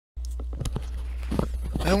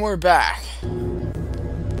And we're back.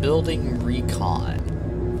 Building recon.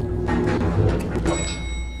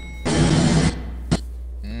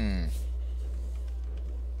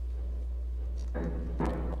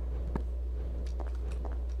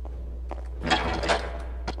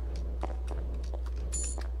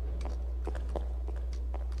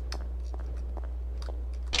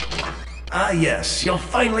 Ah, yes, you're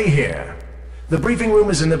finally here. The briefing room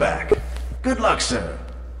is in the back. Good luck, sir.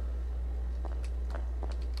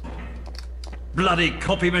 Bloody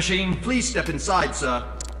copy machine, please step inside, sir.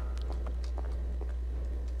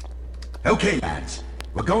 Okay, lads.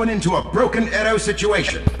 We're going into a broken arrow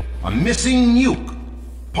situation. A missing nuke.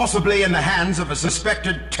 Possibly in the hands of a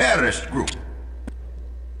suspected terrorist group.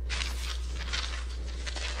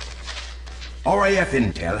 RAF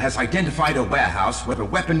Intel has identified a warehouse where the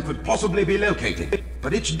weapon could possibly be located,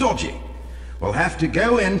 but it's dodgy. We'll have to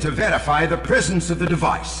go in to verify the presence of the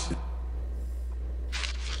device.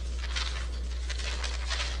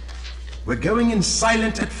 We're going in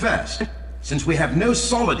silent at first, since we have no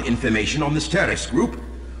solid information on this terrorist group,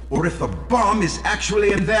 or if the bomb is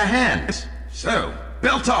actually in their hands. So,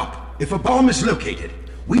 belt up! If a bomb is located,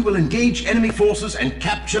 we will engage enemy forces and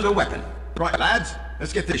capture the weapon. Right, lads,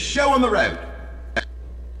 let's get this show on the road.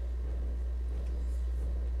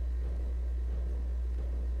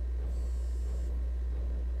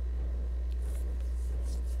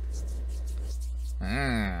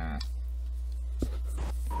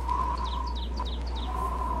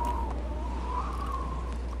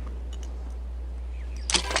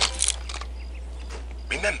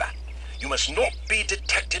 Remember, you must not be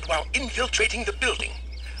detected while infiltrating the building.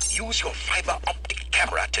 Use your fiber optic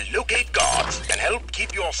camera to locate guards and help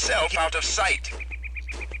keep yourself out of sight.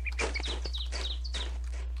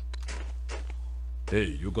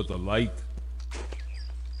 Hey, you got a light?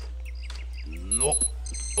 Nope.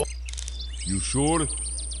 You sure?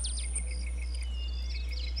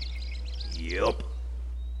 Yup.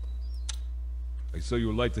 I saw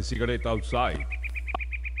you light a cigarette outside.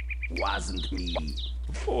 Wasn't me.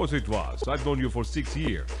 Of course it was. I've known you for 6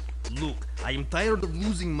 years. Look, I am tired of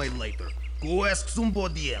losing my lighter. Go ask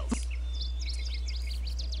somebody else.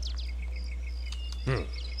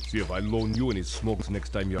 See if I loan you any smokes next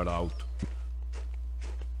time you're out.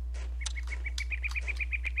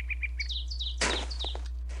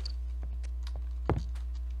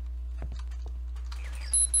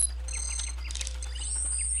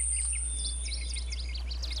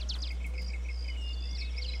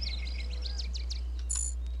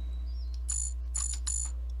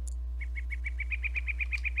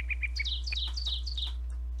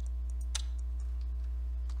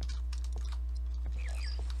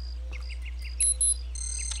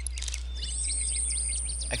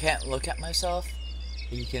 I can't look at myself?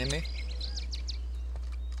 Are you kidding me?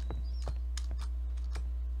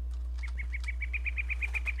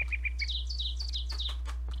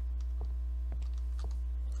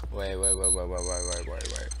 Wait.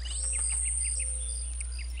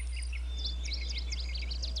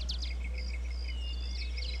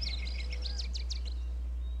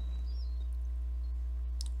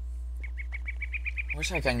 I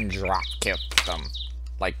wish I can drop kick them.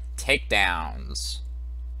 Like takedowns.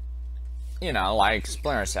 You know, like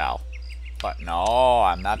Splinter Cell. But no,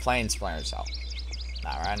 I'm not playing Splinter Cell.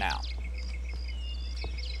 Not right now.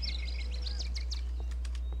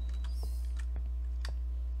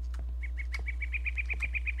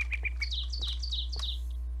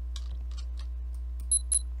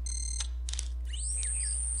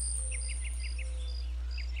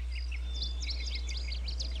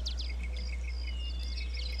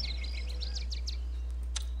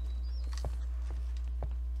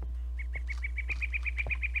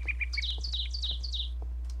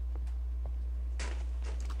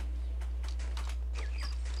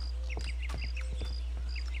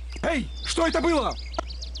 Эй, что это было?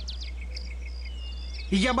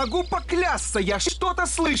 Я могу поклясться, я что-то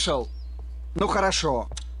слышал. Ну хорошо.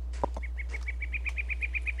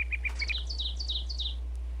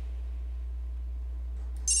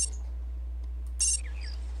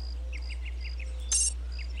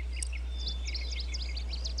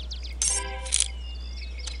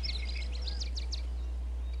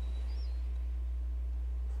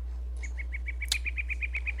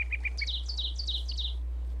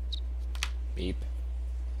 Beep.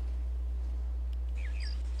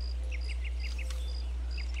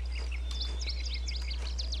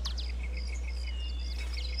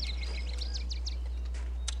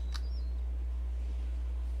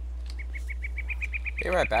 Be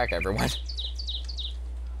right back, everyone.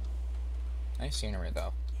 Nice scenery,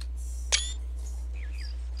 though.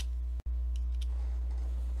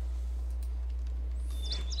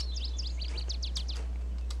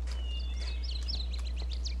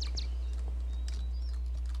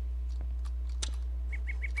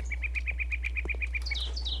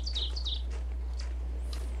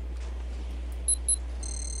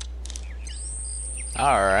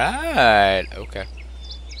 Alright, okay.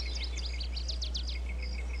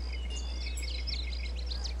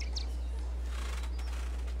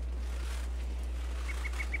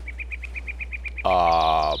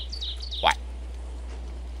 What?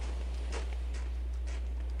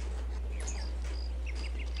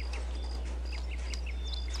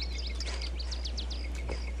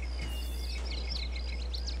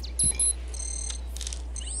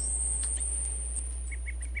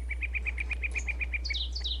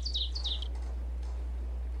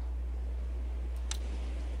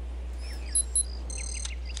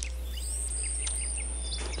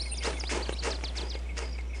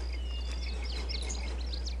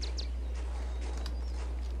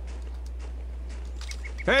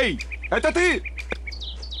 Эй, это ты?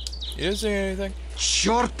 You didn't see anything?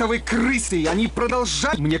 Чёртовы крысы, они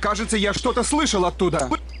продолжают. Мне кажется, я что-то слышал оттуда.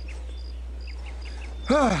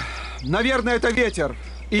 Ах, наверное, это ветер.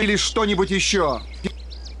 Или что-нибудь еще.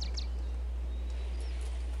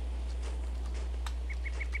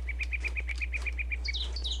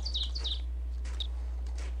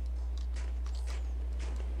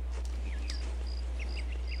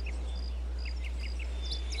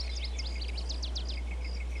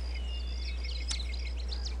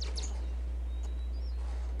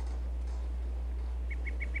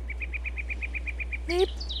 Meep.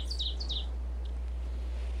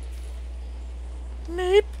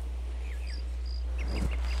 Meep.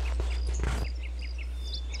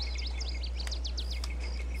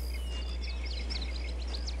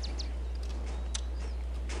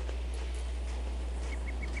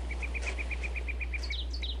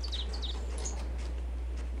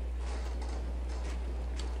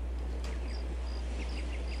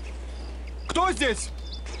 Кто здесь?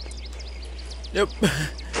 Yep.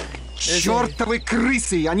 Чёртовы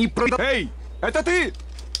крысы, они Эй, это ты?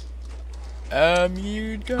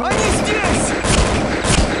 You don't. Они здесь!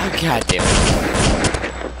 Oh, God damn it.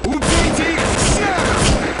 Убейте их всех!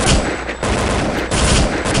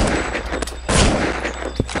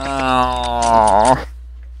 Oh.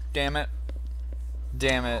 Damn it.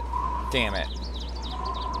 Damn it. Damn it.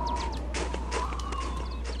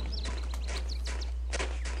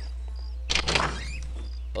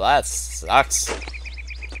 Well, that sucks.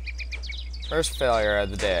 First failure of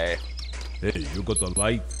the day. Hey, you got the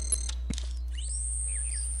light?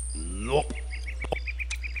 Nope.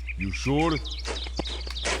 You sure?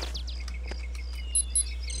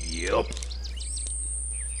 Yep.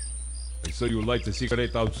 I saw you light the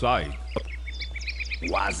cigarette outside.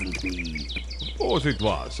 Wasn't me. Of course it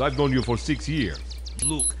was. I've known you for 6 years.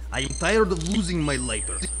 Look, I am tired of losing my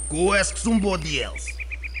lighter. Go ask somebody else.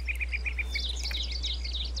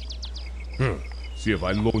 See if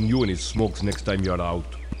I loan you any smokes next time you're out.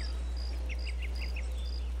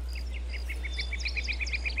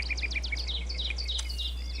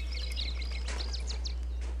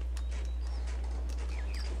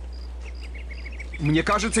 Мне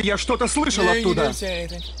кажется, я что-то слышал Yeah, you оттуда. didn't say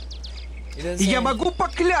anything. You didn't И say я anything. могу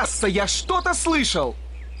поклясться, я что-то слышал.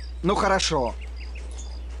 Ну хорошо.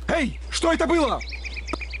 Эй, что это было?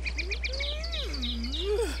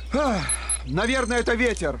 Ах, наверное, это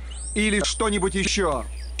ветер. Или что-нибудь еще.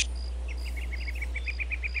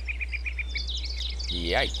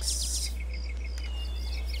 Yikes.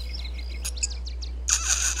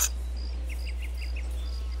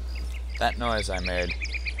 That noise I made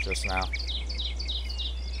just now.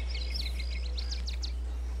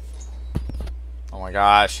 Oh my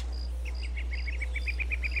gosh.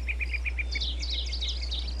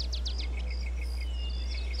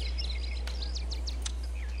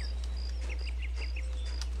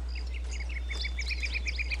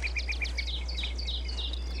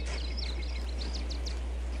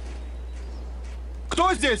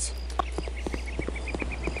 Кто здесь?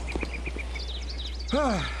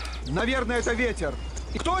 Ах, наверное, это ветер.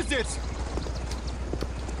 И кто здесь?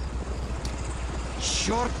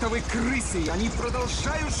 Чёртовы крысы, они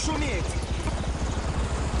продолжают шуметь.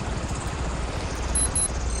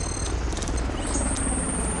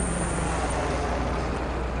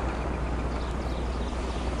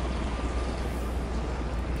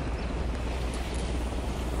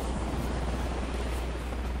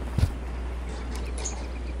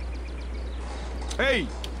 Эй,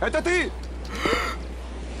 это ты?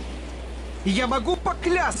 Я могу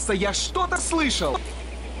поклясться, я что-то слышал.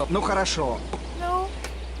 Ну хорошо. No,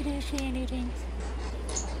 you didn't say anything.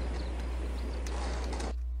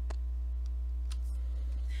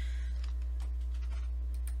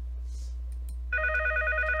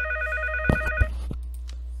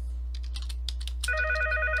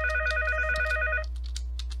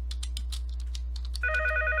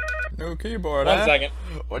 New keyboard, One huh? second.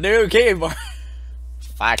 New keyboard.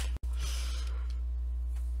 Fuck.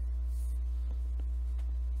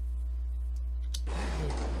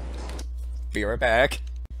 Be right back.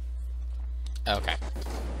 Okay.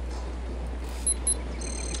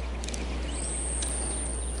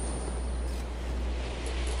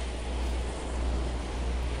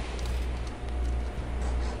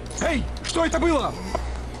 Эй, что это было?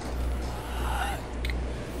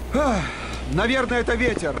 Наверное, это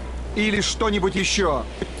ветер. Или что-нибудь еще.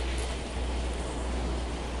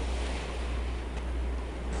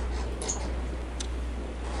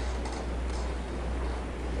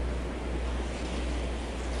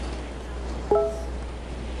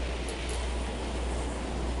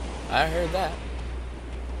 I heard that.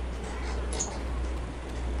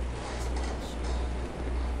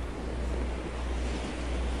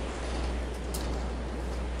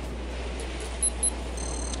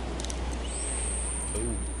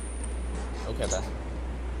 Ooh. Okay then.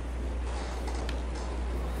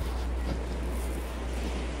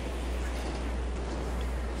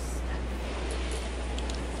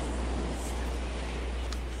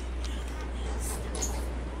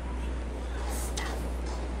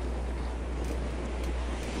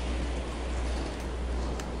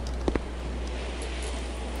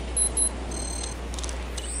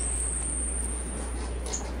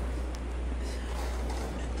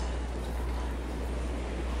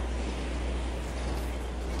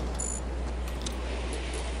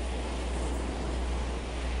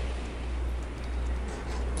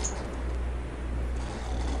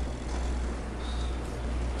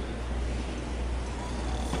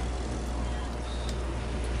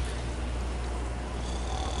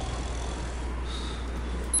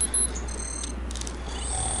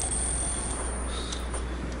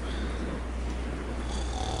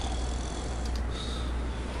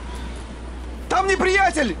 Там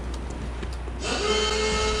неприятель!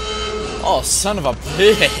 Oh, son of a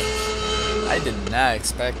bitch! I did not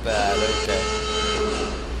expect that. Okay.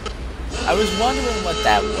 I was wondering what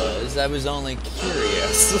that was. I was only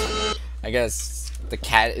curious. I guess the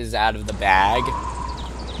cat is out of the bag.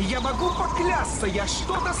 Я могу поклясться, я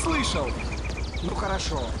что-то слышал. Ну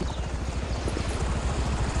хорошо.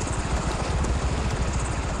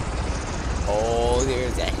 Oh,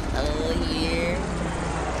 there's a hole here.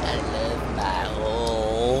 I love my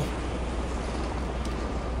hole.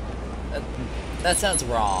 That sounds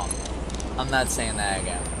wrong. I'm not saying that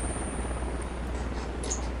again.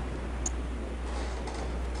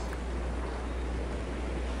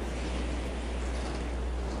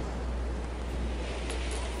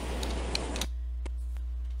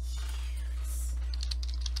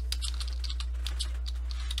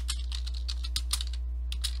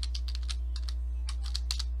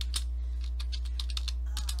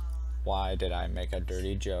 Why did I make a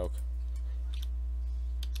dirty joke?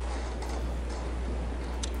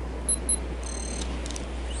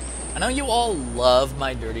 I know you all love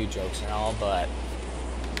my dirty jokes and all, but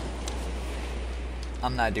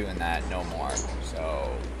I'm not doing that no more, so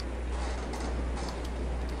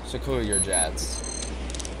cool your jets.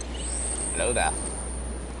 Hello there.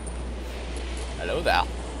 Hello there.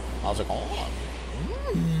 How's it going?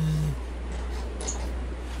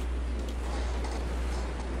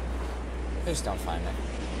 Please don't find me.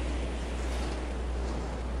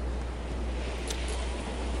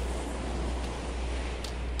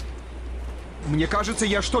 Мне кажется,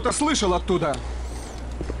 я что-то слышал оттуда.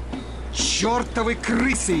 Чёртовы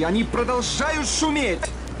крысы! Они продолжают шуметь!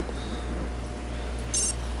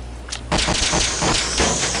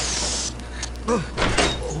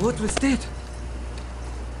 What was that?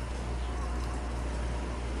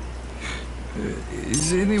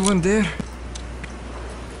 Is anyone there?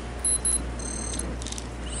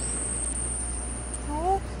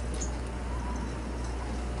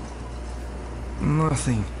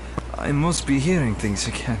 Nothing. I must be hearing things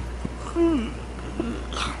again.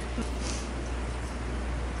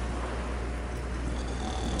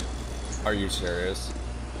 Are you serious?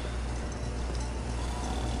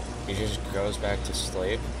 He just goes back to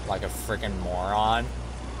sleep like a freaking moron?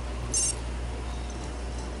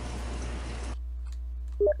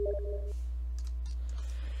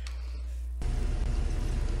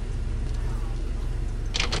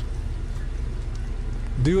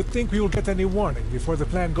 Do you think we will get any warning before the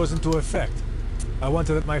plan goes into effect? I want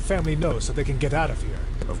to let my family know so they can get out of here.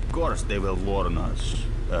 Of course they will warn us.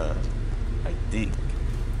 I think.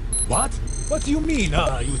 What? What do you mean,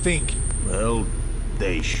 you think? Well,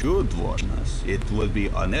 they should warn us. It would be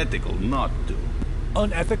unethical not to.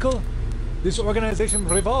 Unethical? This organization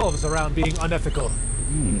revolves around being unethical.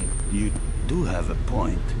 You do have a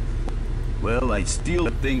point. Well, I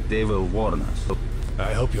still think they will warn us.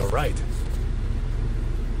 I hope you're right.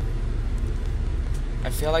 I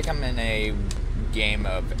feel like I'm in a game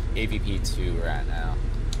of AVP 2 right now.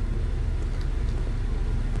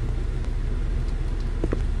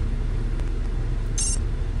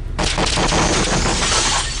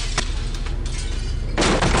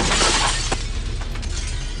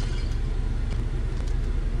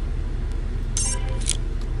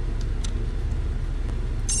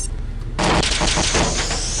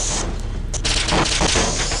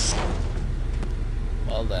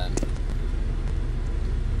 Well then.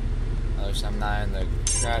 At least I'm not in the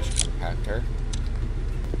trash compactor.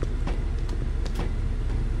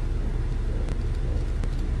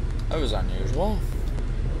 That was unusual.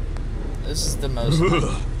 This is the most...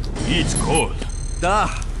 It's cold. Da!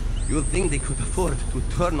 You'd think they could afford to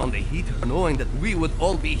turn on the heater knowing that we would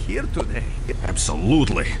all be here today.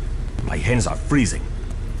 Absolutely. My hands are freezing.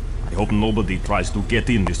 I hope nobody tries to get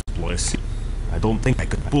in this place. I don't think I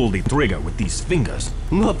could pull the trigger with these fingers.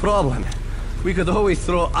 No problem. We could always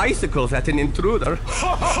throw icicles at an intruder.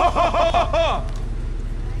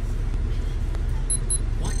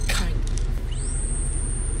 What kind?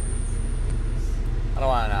 I don't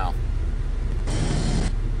want to know.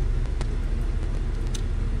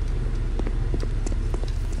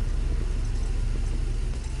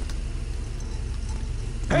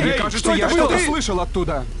 Эй, кажется, я что-то слышал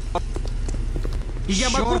оттуда. Я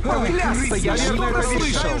могу поклясться, я что-то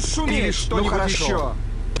слышал. Или что-нибудь еще.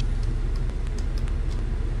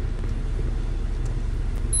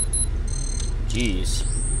 Jeez.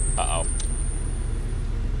 Uh-oh.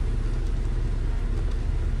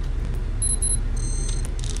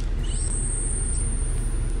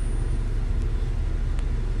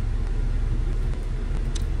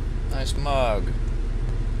 Nice mug.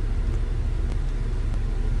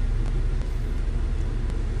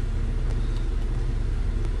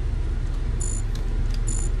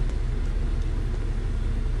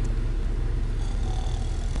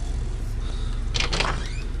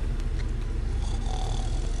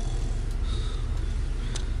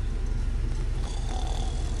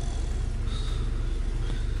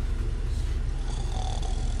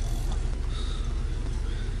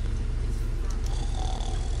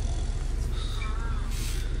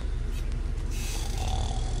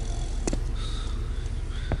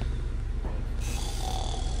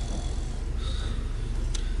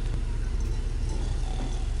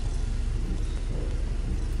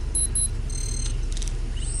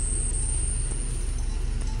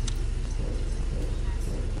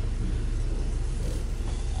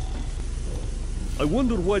 I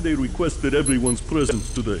wonder why they requested everyone's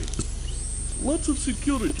presence today. Lots of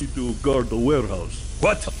security to guard the warehouse.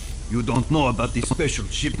 What? You don't know about the special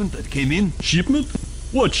shipment that came in? Shipment?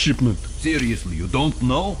 What shipment? Seriously, you don't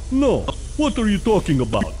know? No. What are you talking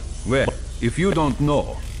about? Well, if you don't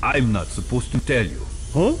know, I'm not supposed to tell you.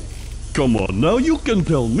 Huh? Come on, now you can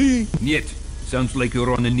tell me. Yet, sounds like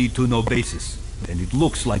you're on a need-to-know basis. And it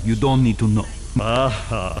looks like you don't need to know.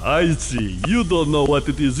 Aha, I see. You don't know what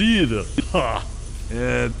it is either. Ha!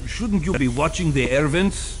 Shouldn't you be watching the air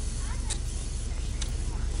vents?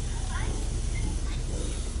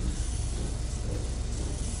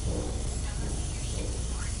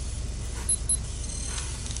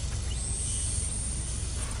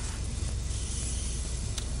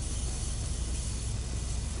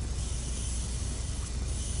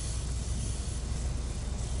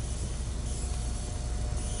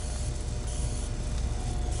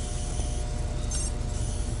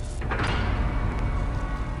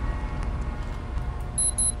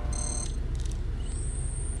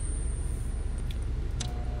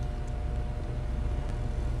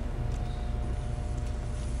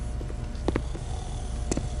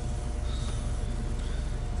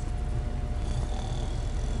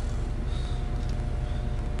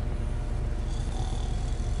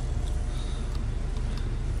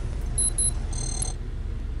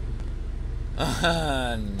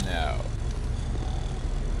 No.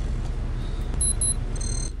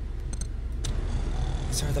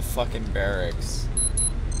 These are the fucking barracks.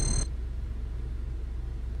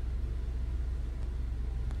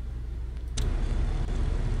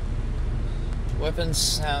 Weapons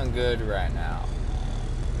sound good right now.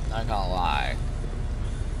 Not gonna lie.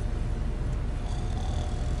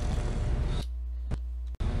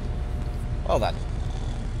 Well then.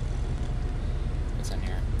 What's in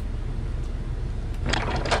here?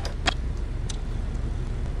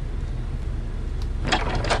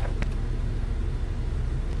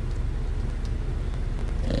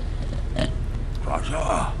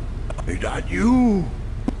 Raza, is that you?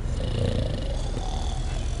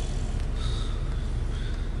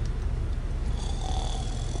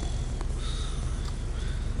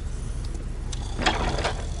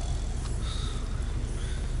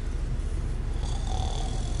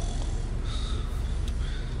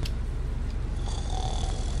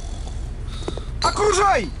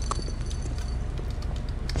 Разгружай!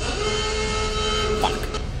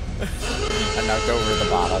 I knocked over the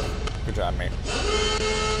bottle. Good job, mate.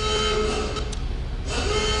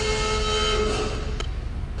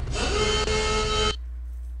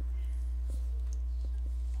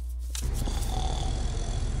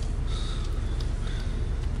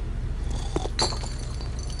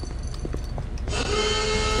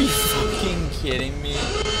 Are you fucking kidding me?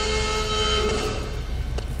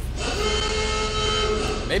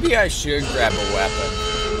 Maybe I should grab a weapon.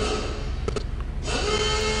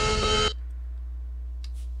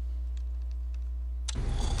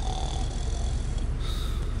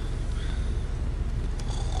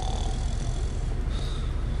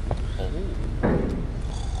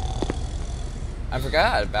 I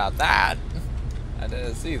forgot about that. I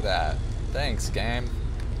didn't see that. Thanks, game.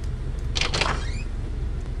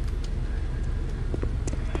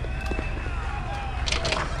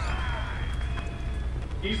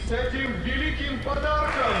 И с этим великим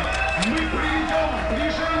подарком мы приведем в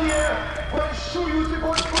движение большую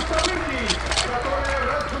цепочку событий, которая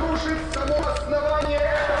разрушит само основание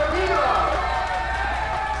этого мира.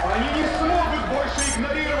 Они не смогут больше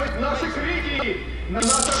игнорировать наши крики. На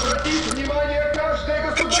нас обратит внимание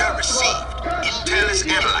каждое государство, каждый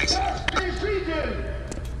житель.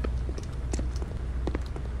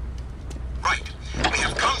 Right. We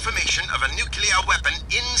have confirmation of a nuclear weapon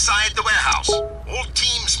inside the warehouse. All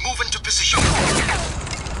teams move into position.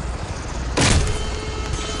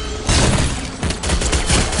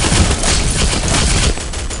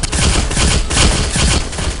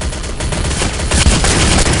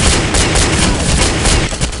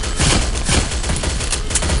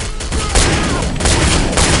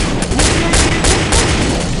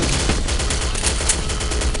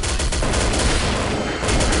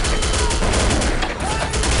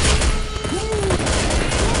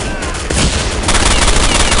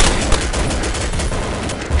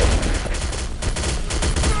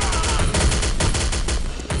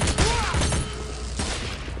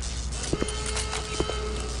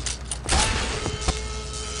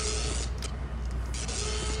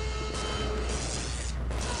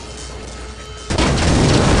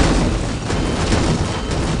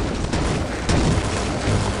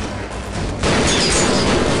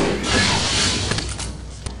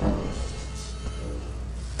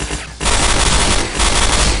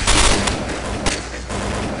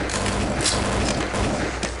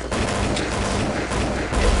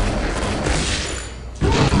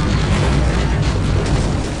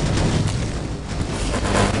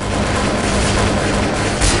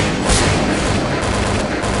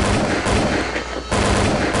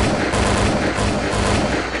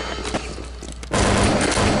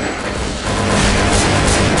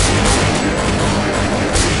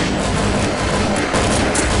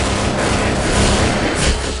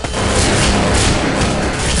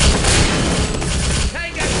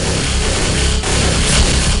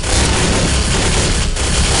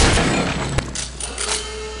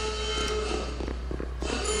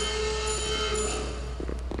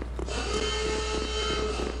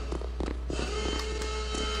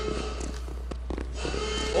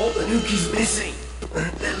 The nuke is missing.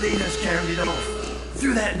 Their leaders carried it off.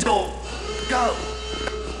 Through that door. Go!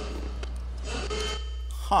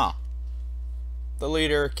 Huh. The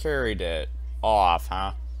leader carried it off,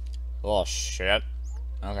 huh? Little shit.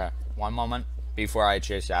 Okay, one moment before I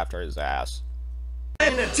chase after his ass.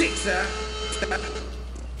 And a tick, sir.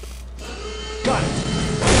 Got it.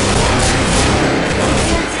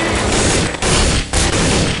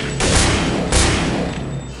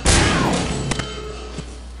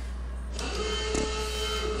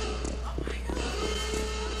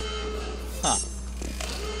 Huh.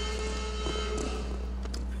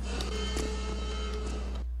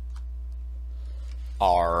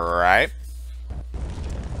 All right.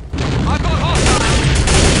 I got hostile.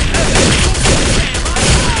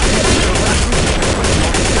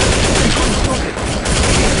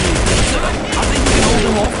 I think we can hold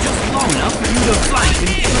them off just long enough for you to flank and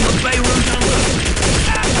get them the Beirut under.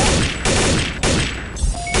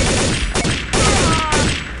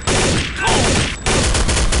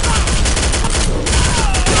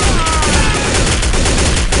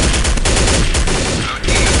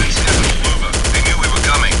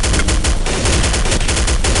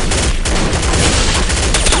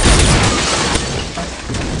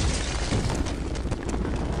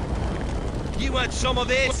 Some of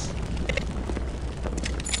this.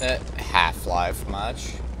 Half-Life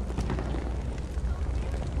much.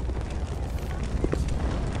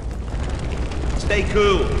 Stay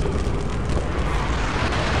cool.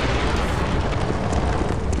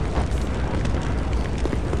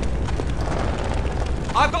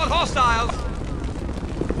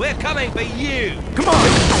 We're coming for you! Come on!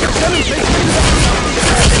 Demonstrate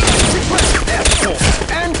request air support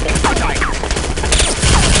and expedite!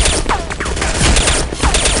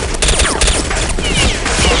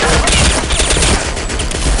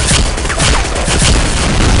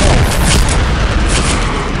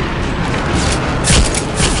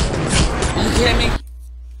 Are you kidding me?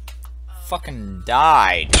 Fucking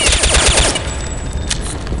died.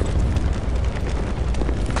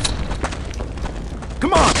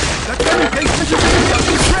 Come on! That very basement is going to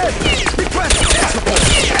be shred! Request air support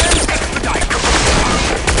and expedite!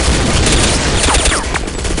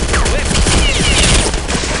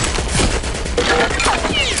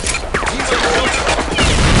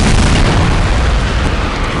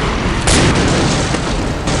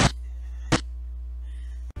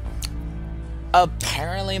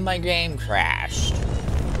 Apparently my game crashed.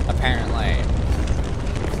 Apparently.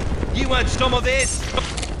 You want some of this?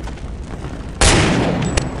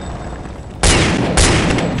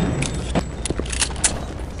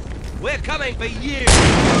 We're coming for you!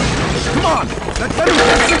 Come on! That very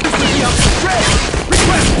basement is going to be up to shred!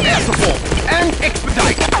 Request air support and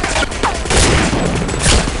expedite!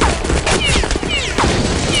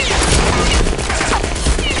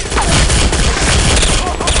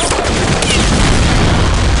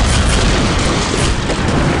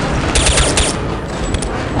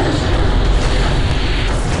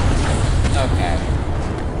 Okay.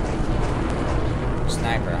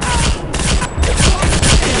 Sniper.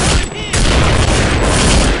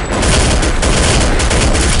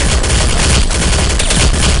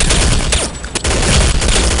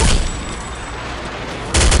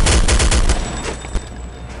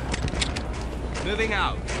 Moving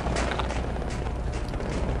out.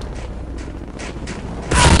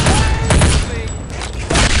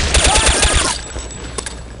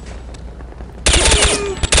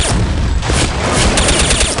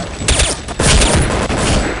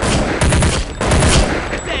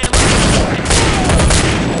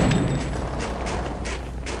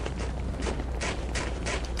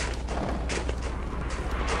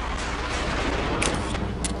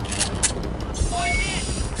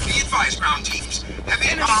 Ground teams. Heavy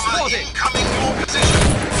armor incoming your position.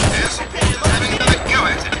 Air support is having another go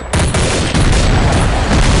at it.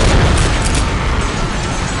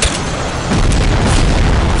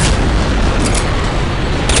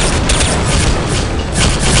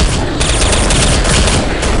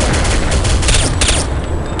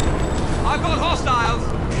 I've got hostiles!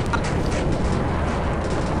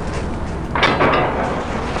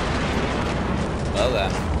 Well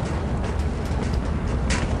then.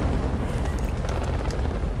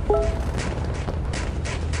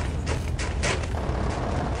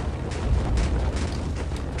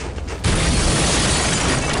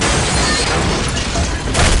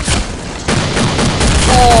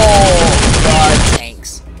 Oh god,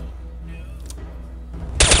 tanks.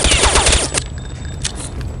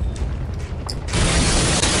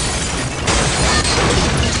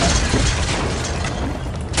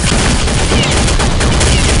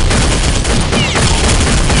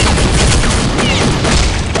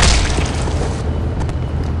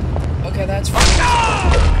 Okay, that's fine.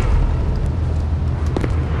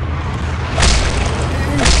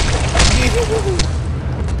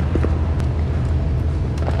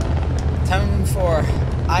 Time for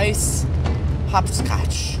ice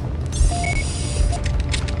hopscotch.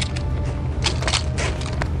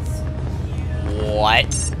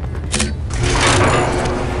 What?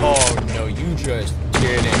 Oh no, you just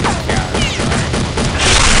didn't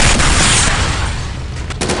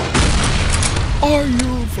Are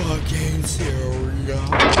you fucking serious?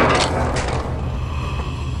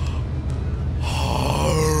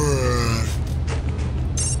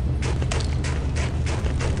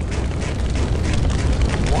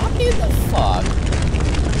 Why the fuck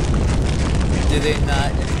did they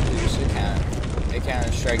not introduce a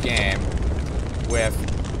Counter-Strike game with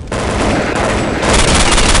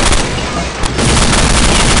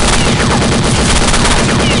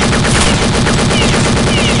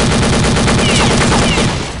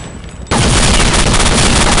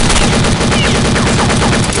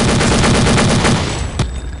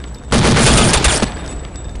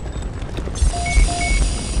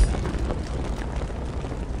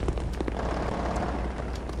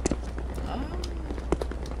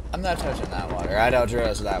I'm not touching that water. I don't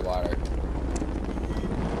trust that water.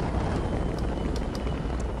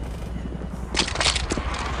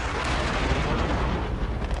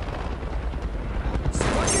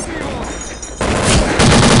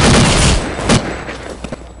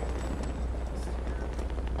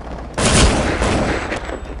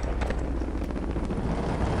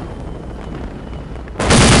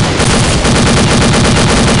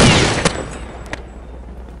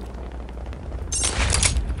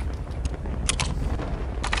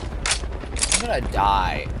 gonna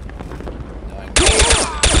die.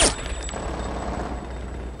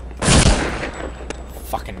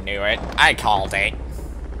 Fucking knew it. I called it.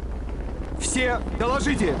 Все,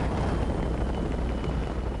 доложите!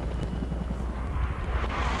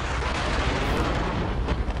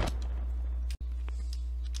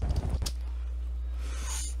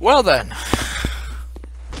 Well then.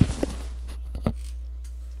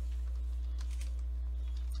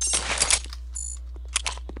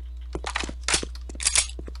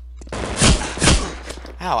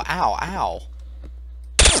 Ow, ow, ow.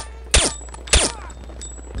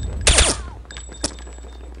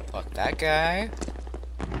 Fuck that guy.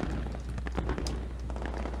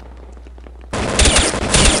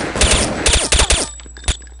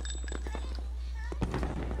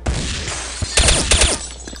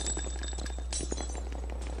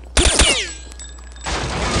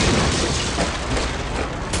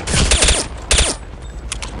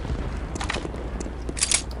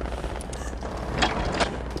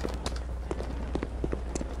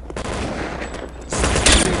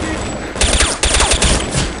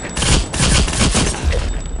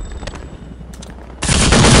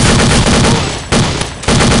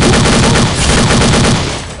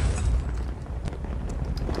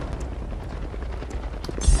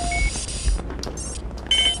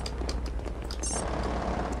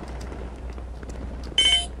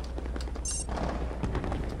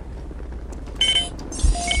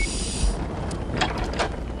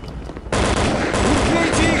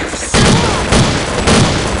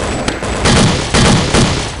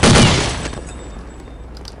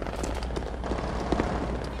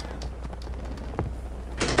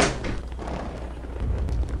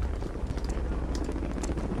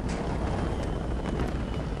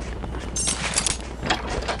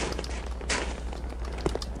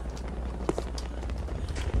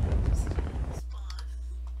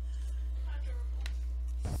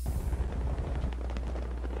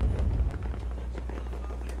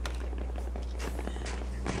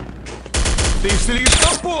 Ты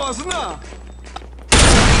слишком поздно!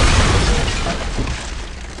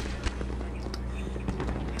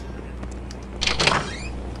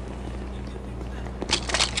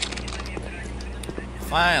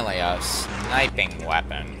 Finally, a sniping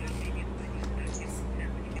weapon.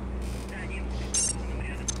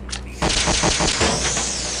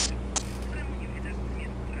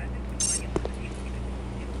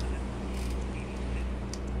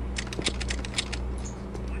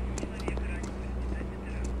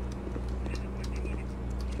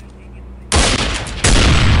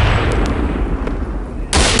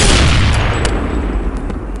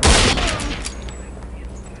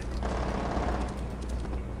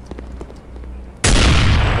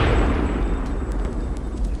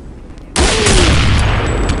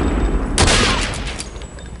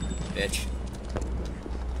 Bitch.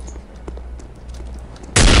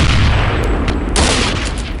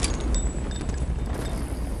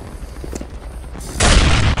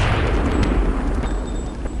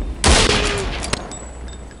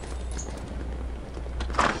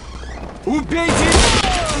 Убейте!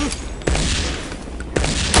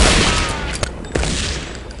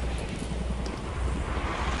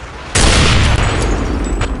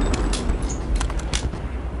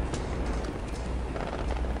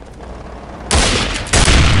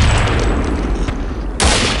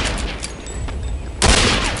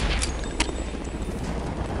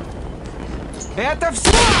 Это все!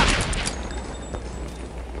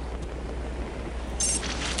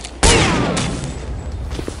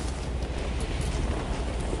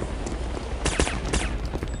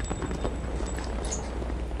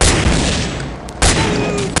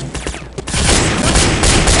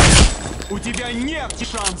 У тебя нет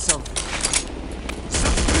шансов!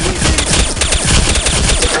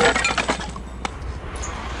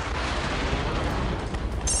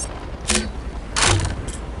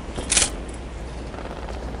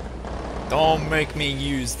 Don't make me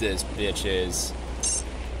use this, bitches.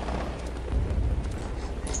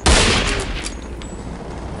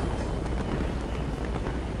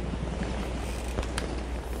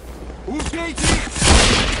 Убейте их!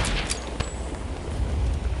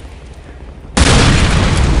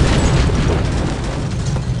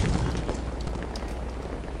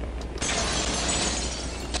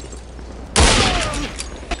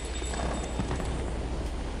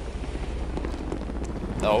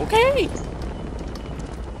 Okay.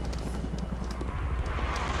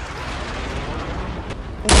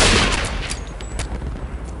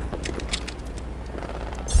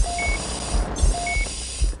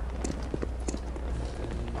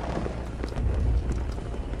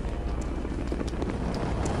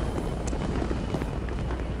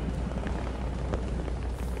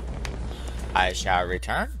 I shall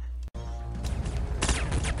return.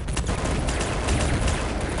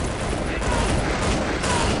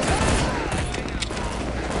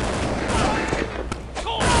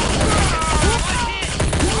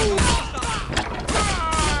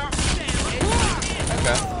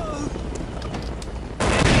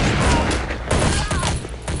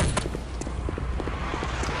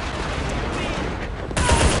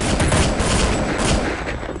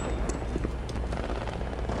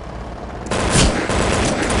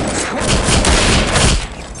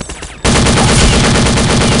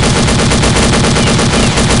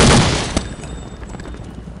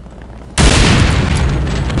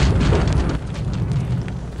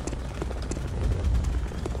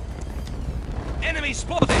 Enemy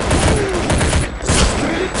spotted!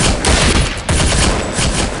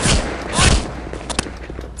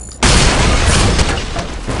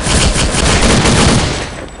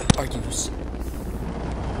 Are you...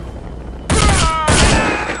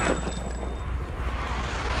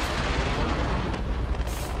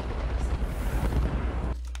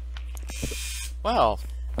 Well...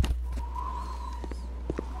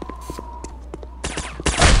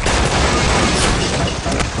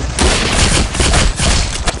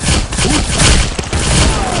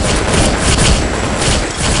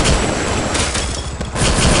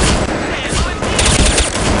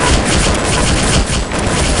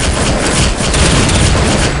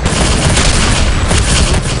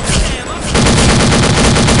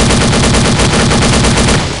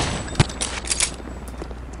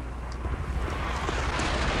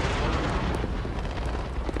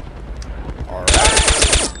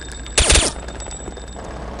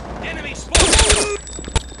 Enemy spotted!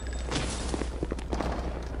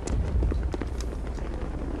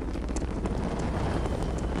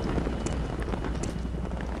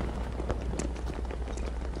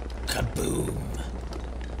 Kaboom.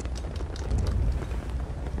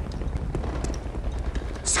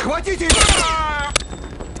 Схватите!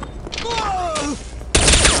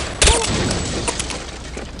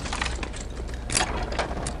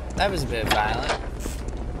 That was a bit violent.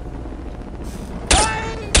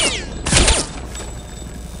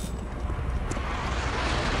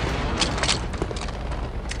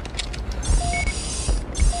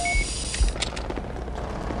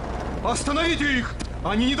 Остановите их!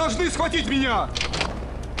 Они не должны схватить меня!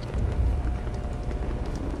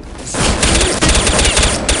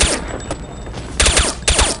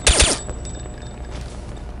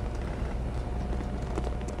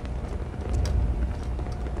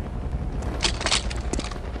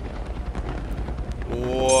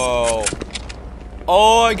 Whoa.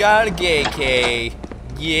 Oh, I got a gay K.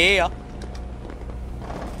 Yeah.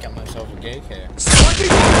 Got myself a gay K.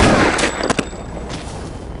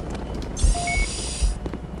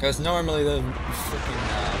 Because normally the freaking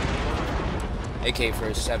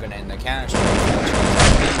AK-47 and the canister.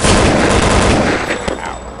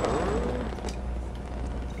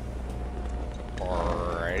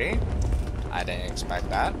 Alrighty. I didn't expect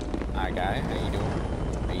that. Hi guy, how you doing?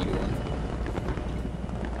 How you doing?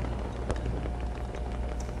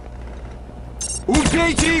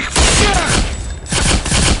 Убейте их всех!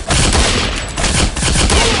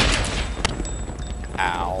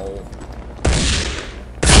 Ow.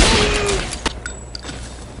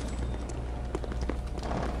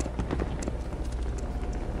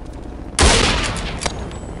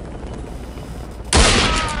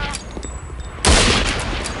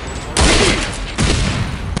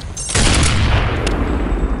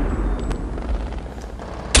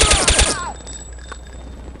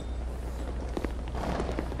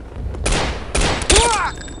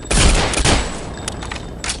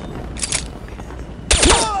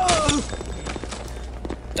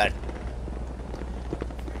 That.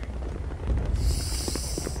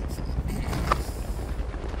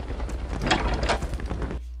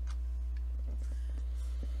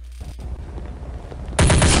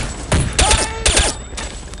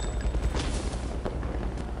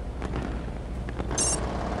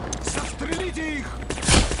 Застрелите их!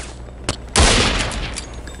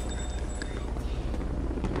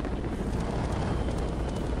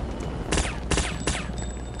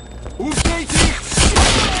 Убейте их всех!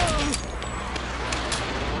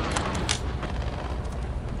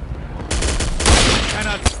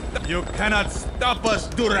 You cannot stop us,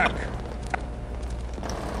 Durak!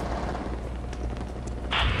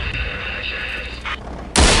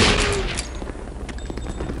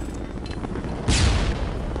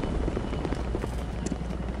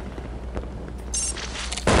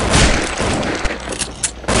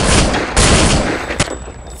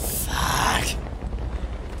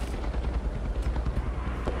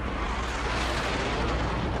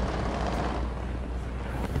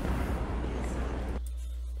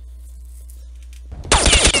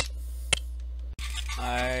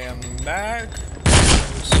 am back.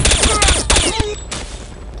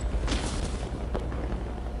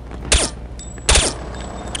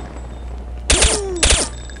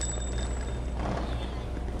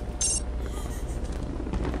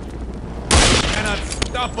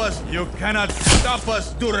 Stop us! You cannot stop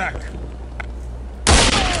us, Durak!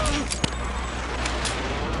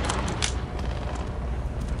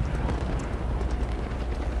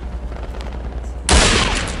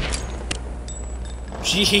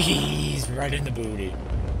 Jeez, right in the booty.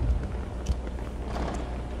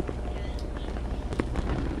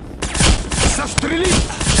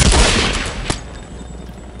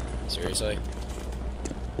 Seriously?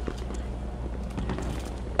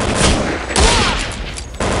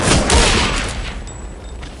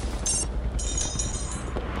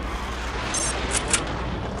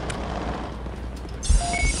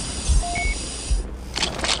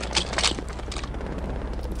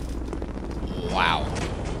 Wow.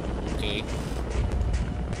 Okay.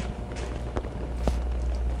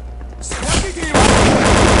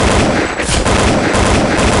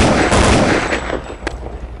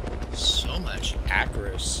 So much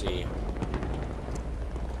accuracy.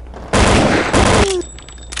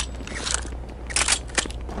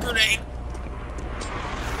 Grenade.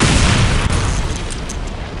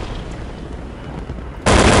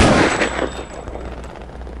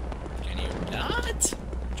 Can you not?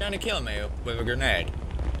 Trying to kill me with a grenade.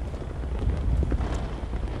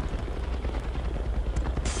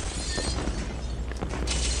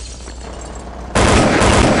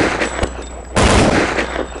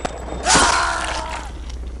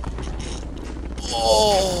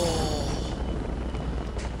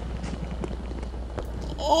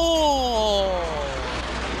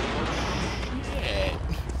 Shit.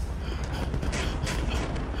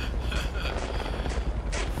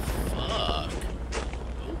 Fuck.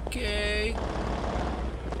 Okay.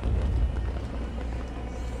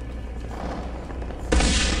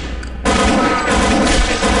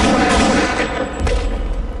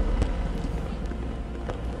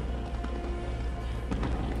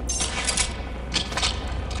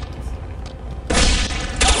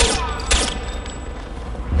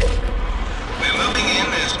 We're moving in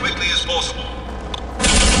as quickly as possible.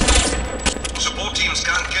 Support teams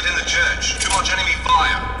can't get in the church. Too much enemy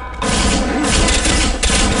fire.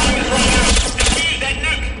 Defuse that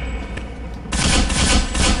nuke!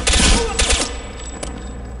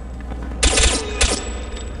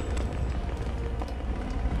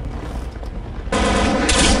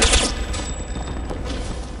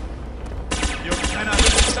 You cannot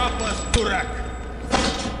stop us, Durak!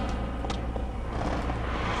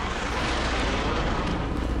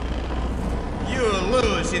 You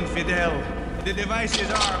lose, Infidel. The device is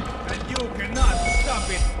armed, and you cannot stop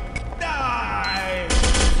it. Die!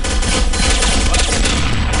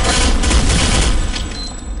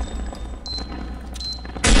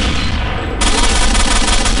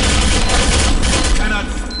 Cannot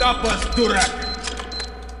stop us, Durak!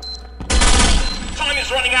 Time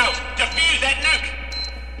is running out! Defuse that nuke!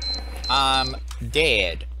 I'm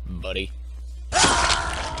dead, buddy.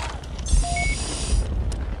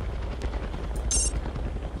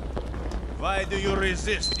 Why do you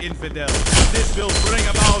resist, Infidel? This will bring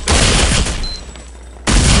about...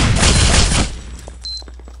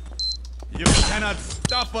 You cannot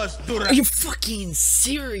stop us, Durak! Are you fucking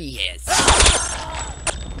serious?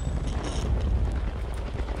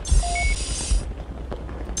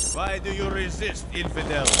 Why do you resist,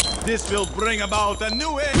 Infidel? This will bring about a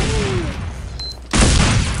new age!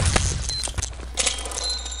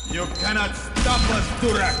 You cannot stop us,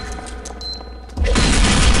 Durak!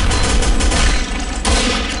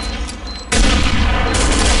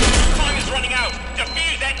 Time is running out!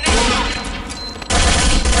 Defuse that nuke!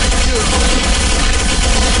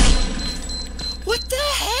 What the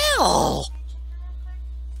hell?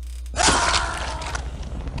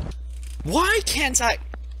 Why can't I?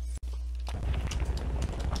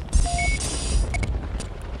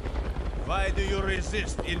 Why do you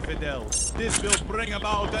resist, Infidel? This will bring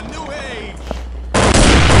about a new age!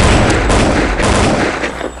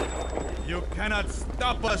 You cannot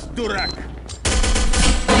stop us, Durak!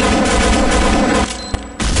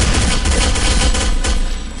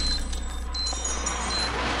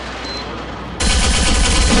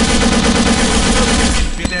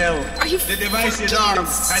 Infidel, Are you the device is fucking armed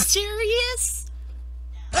and... serious?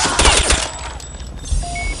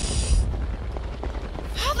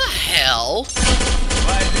 How the hell?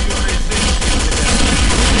 Why do you resist, Infidel?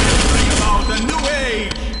 Bring about a new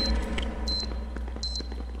age!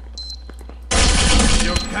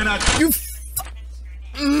 You cannot... You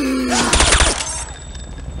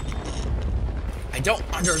I don't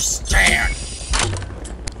understand.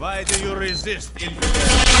 Why do you resist, infidel?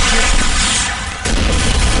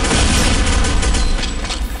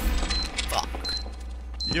 Fuck.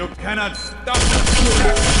 You cannot stop us,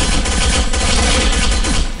 Durak.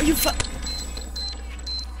 Are you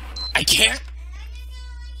I can't.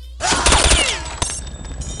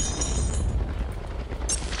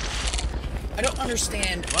 I don't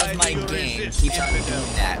understand why my game keeps on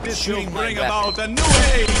doing that. This will Shooting my bring weapon. about a new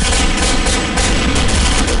age.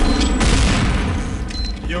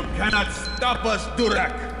 You cannot stop us,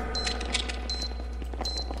 Durak.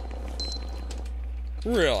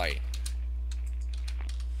 Really?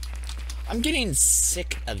 I'm getting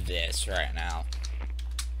sick of this right now.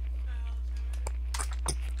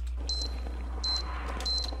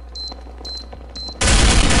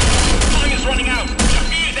 Time is running out.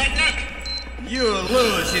 Defuse that nuke. You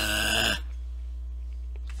lose it.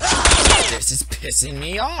 This is pissing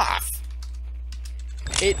me off.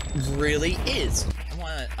 It really is.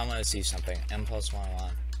 I wanna see something. M+1.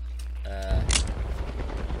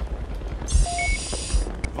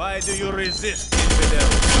 Why do you resist, infidel?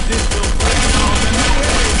 This will bring about a new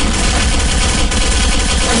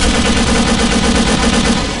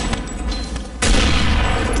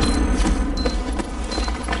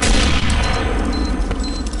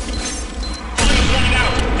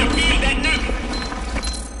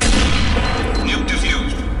Nuke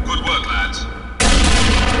defused. Good work, lads.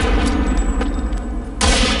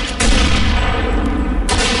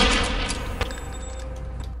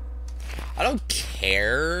 I don't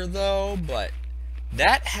care though, but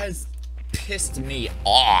that has pissed me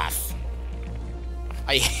off.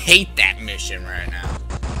 I hate that mission right now.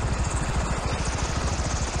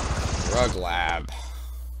 Drug Lab.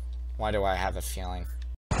 Why do I have a feeling?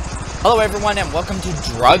 Hello everyone and welcome to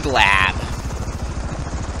Drug Lab.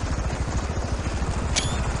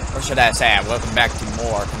 Or should I say, welcome back to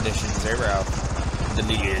more Condition Zero.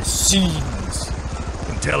 Deleted scenes.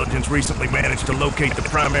 Intelligence recently managed to locate the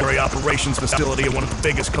primary operations facility of one of the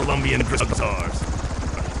biggest Colombian drug czars.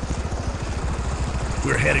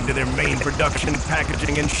 We're heading to their main production,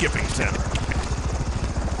 packaging, and shipping center.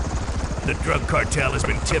 The drug cartel has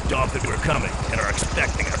been tipped off that we're coming and are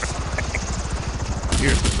expecting us.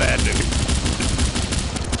 Here's the bad news.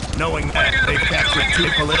 Knowing that, they've captured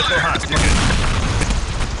 2 political hostages.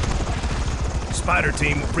 Spider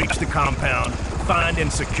team will breach the compound, find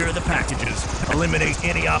and secure the packages, eliminate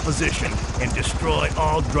any opposition, and destroy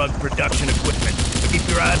all drug production equipment. Keep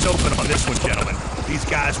your eyes open on this one, gentlemen. These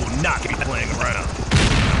guys will not be playing around.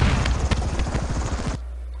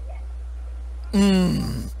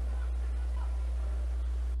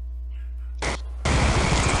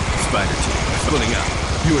 Spider team, splitting up.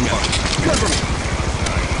 You and Mark, cover me.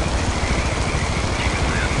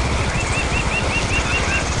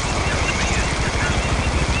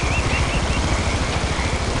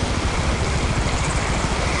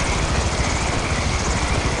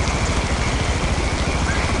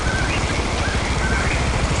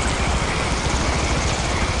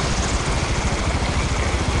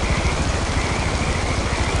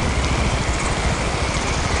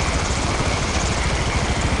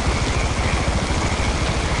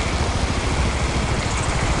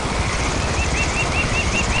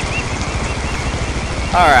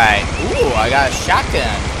 Alright. Ooh, I got a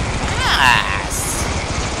shotgun. Nice.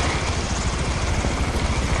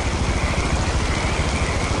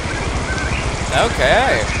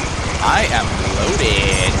 Okay. I am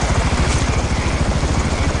loaded.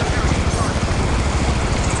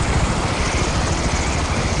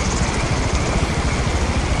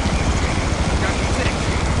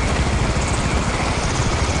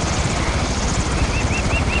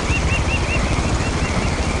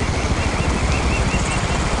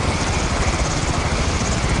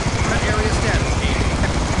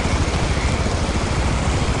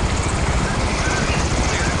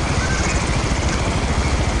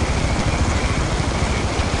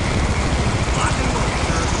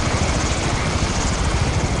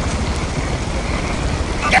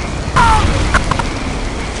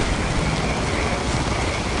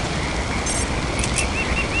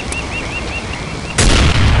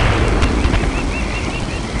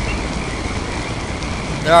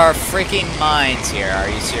 There are freaking mines here, are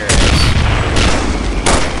you serious?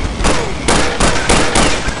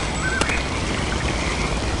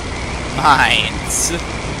 Mines.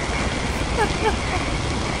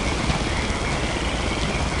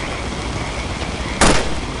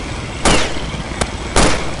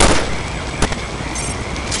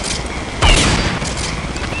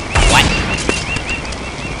 What?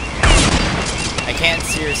 I can't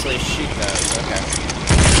seriously shoot those, okay.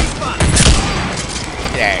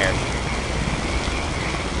 There.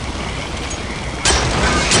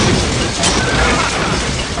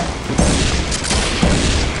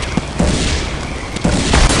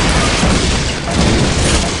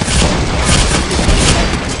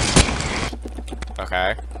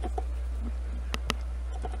 Okay.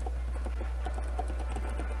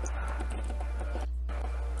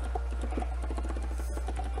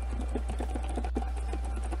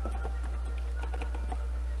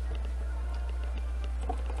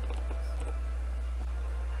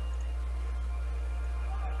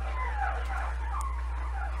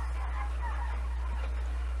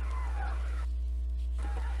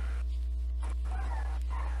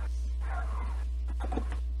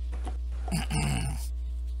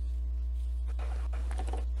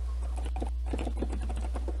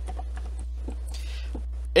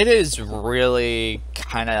 It is really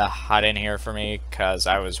kind of hot in here for me because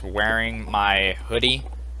I was wearing my hoodie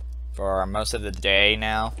for most of the day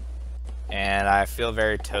now, and I feel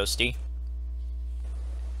very toasty.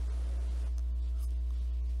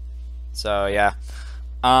 So yeah,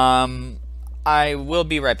 I will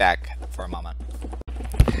be right back for a moment.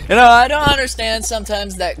 You know, I don't understand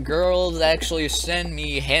sometimes that girls actually send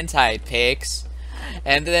me hentai pics,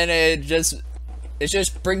 and then it just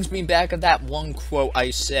brings me back of that one quote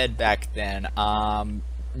I said back then.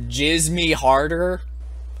 Jizz me harder,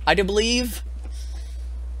 I do believe.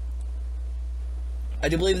 I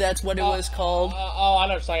do believe that's what it was called. Oh, I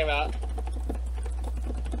know what you're talking about.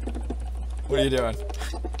 What are you doing?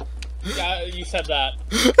 Yeah, you said that.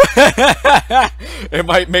 It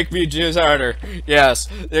might make me jizz harder. Yes,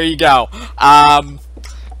 there you go.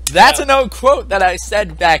 That's an old quote that I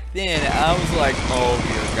said back then. I was like, oh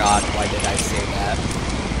dear God, why did I say that?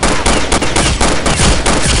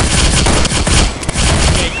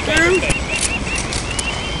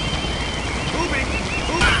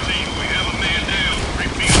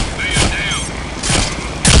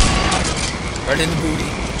 Right in the booty.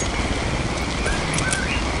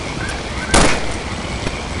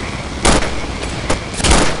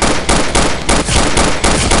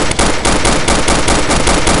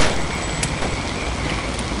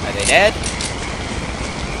 Are they dead?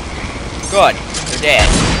 Good. They're dead.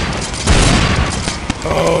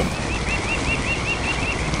 Oh.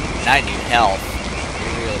 And I need help.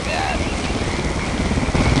 Really bad.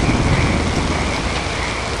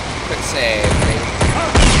 Quick save.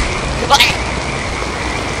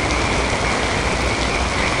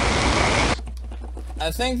 I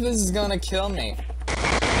think this is gonna kill me.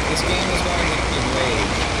 This game is going to make me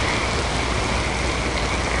rage.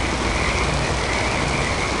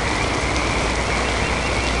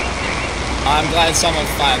 I'm glad someone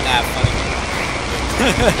found that funny.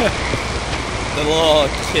 The little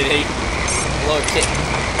kitty. The little kitten.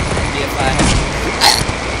 If I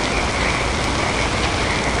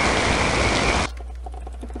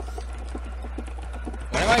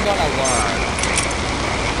When am I gonna learn?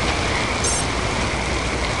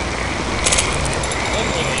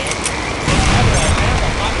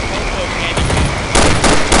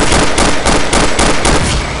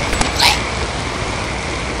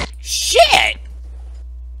 Shit!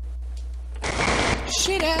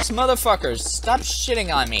 Shit-ass motherfuckers, stop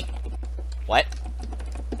shitting on me. What?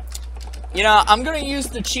 You know, I'm gonna use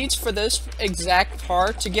the cheats for this exact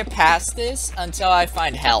part to get past this until I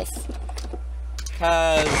find health.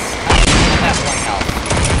 Cause I'm at 1 health.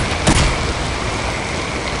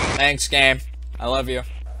 Thanks, game. I love you.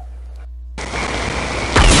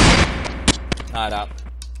 Not up.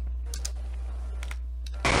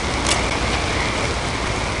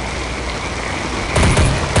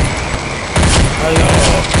 Hello.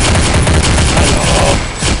 Hello.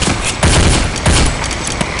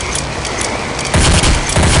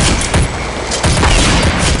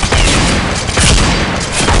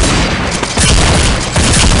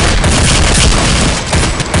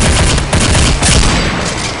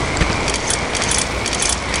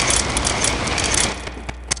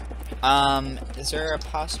 Is there a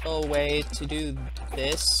possible way to do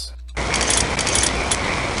this?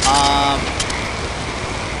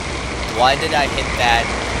 Why did I hit that?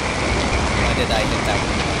 Why did I hit that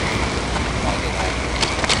window? Why did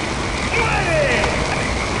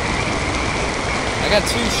I got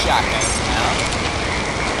 2 shotguns now.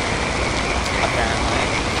 Apparently.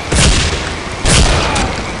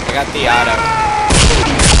 I got the auto.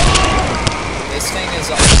 This thing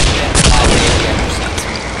is been my baby ever since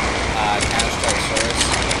Counter-Strike Source.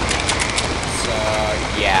 So,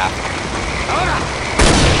 yeah.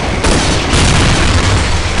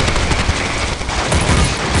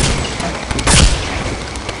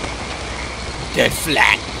 Dead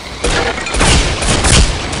flat.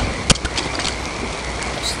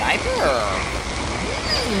 A sniper.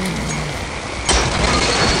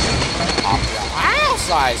 Off your ass,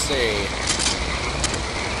 I see.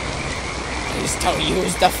 Please don't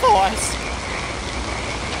use the force.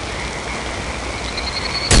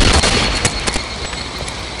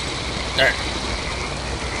 There.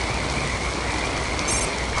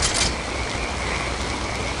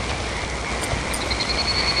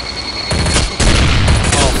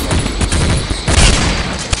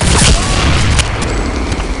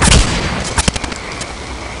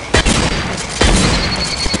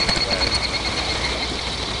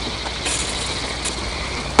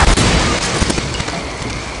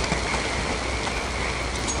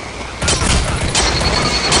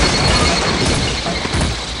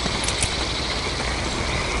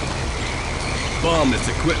 Bomb its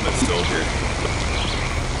equipment, soldier.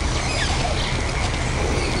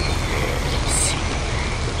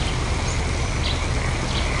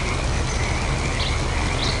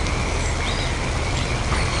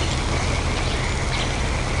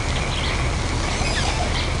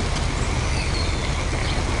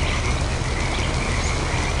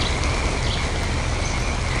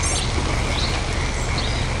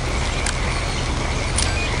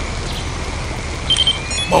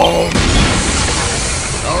 Boom!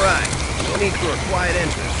 Alright, no need for a quiet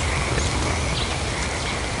entrance.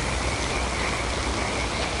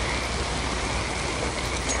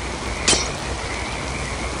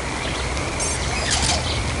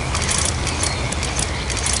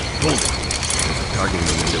 Hold it. There's a target in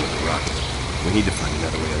the window of the rocket. We need to find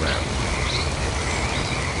another way around.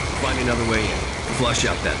 Find another way in. Flush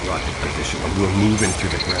out that rocket position and we'll move in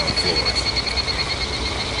through the ground floors.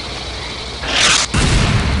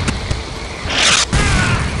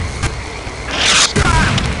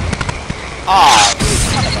 Ah, you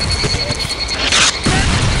son of a bitch.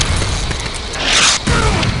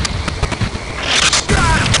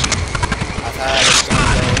 I thought I was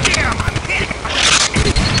gonna go.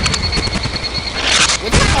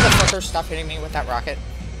 Would that motherfucker stop hitting me with that rocket?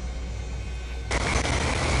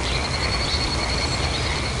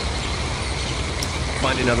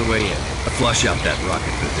 Find another way in. Flush out that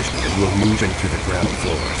rocket position and we'll move in through the ground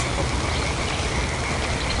floors.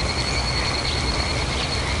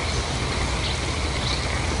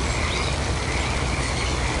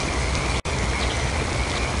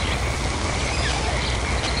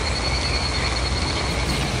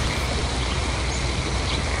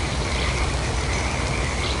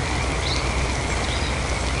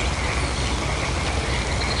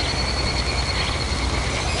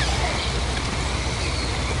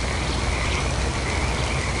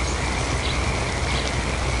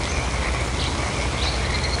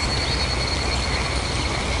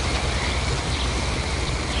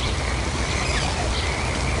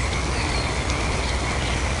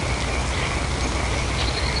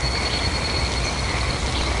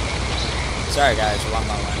 Sorry guys, one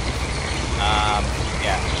moment.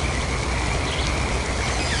 Yeah.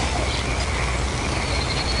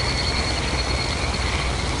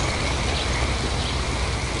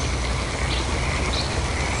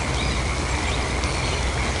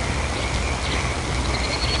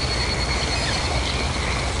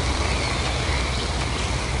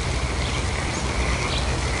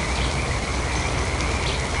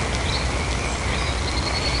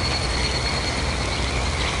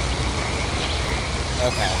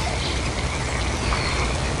 Okay.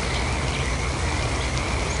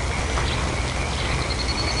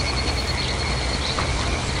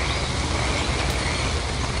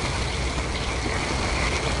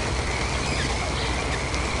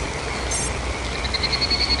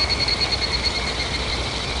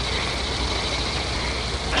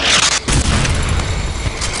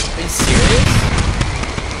 Are you serious?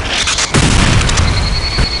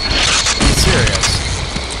 Are you serious?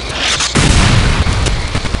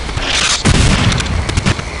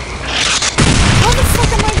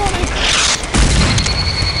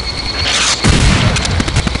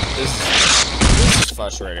 This is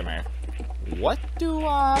frustrating me. What do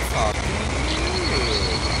I fucking do?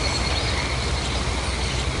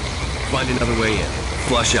 Find another way in.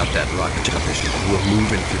 Flush out that rocket position and we'll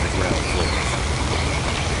move in through the ground floors.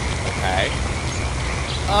 Okay.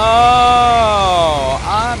 Oh,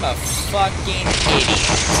 I'm a fucking idiot.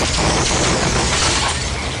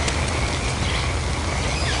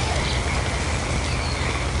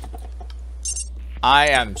 I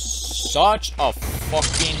am such a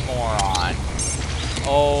fucking moron.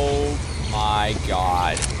 Oh my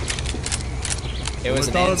god. It was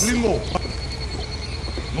an instant.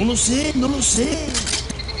 No lo sé, no lo sé.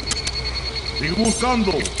 Sigo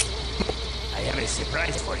buscando. I have a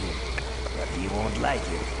surprise for you, but he won't like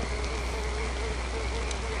it.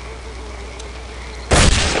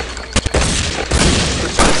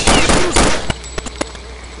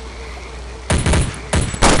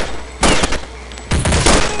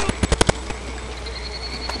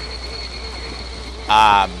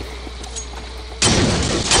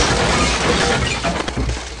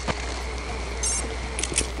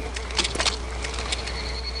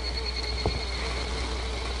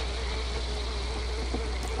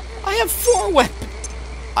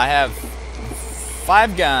 I have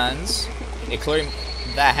 5 guns, including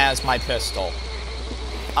that has my pistol.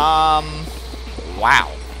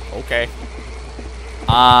 Wow. Okay.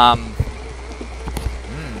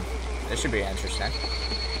 This should be interesting.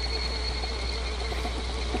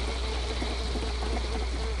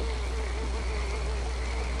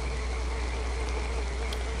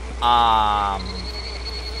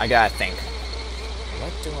 I gotta think.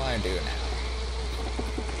 What do I do now?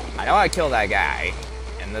 I know I killed that guy,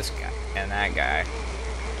 and this guy, and that guy.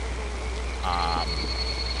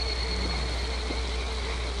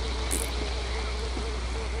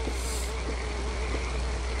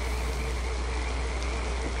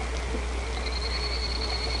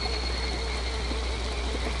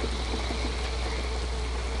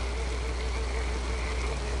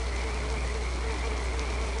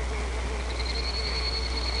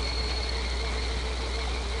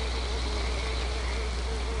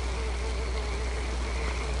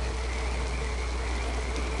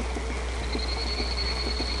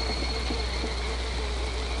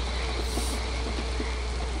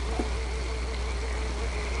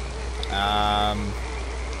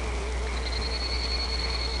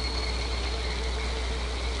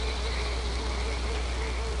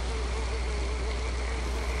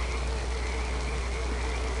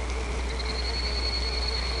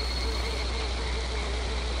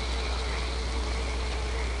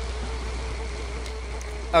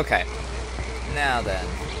 Okay. Now then.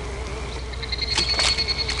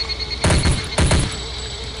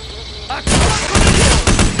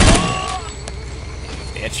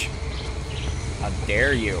 Bitch. How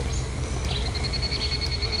dare you?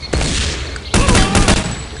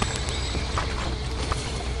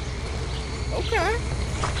 Okay.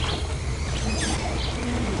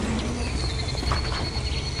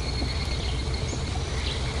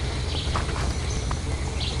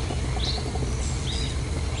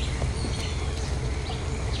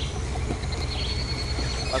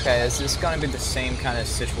 Okay, is this gonna be the same kind of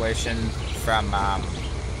situation from, I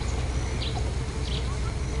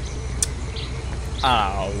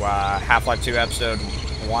don't know, Half-Life 2 Episode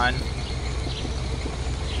 1?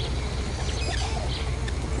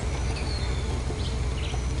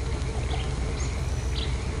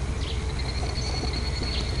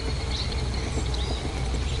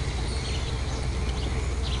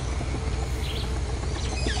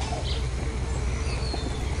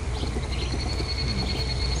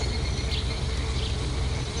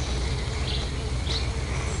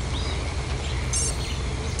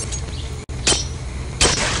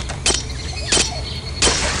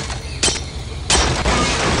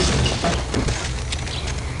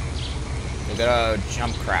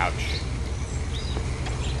 Jump crouch.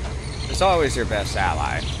 It's always your best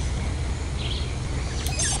ally.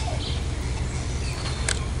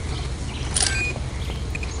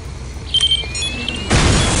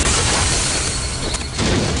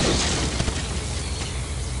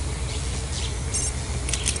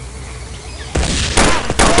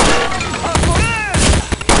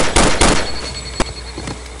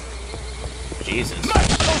 Jesus.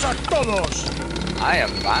 I am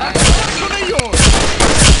fine.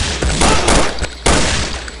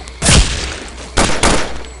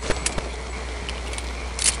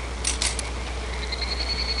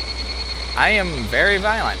 I am very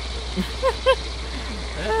violent.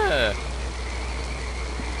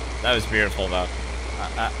 That was beautiful, though.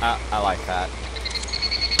 I like that.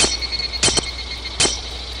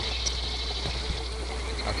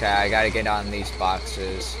 Okay, I gotta get on these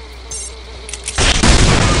boxes.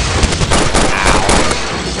 Ow.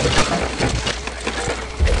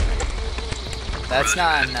 That's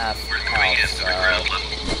not enough health, so...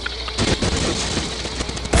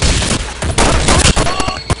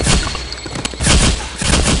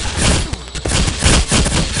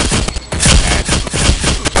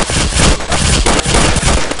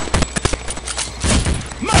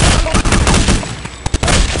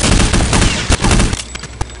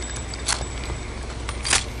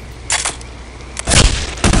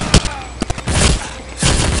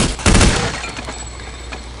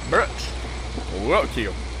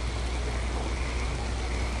 You.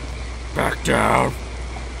 Back down.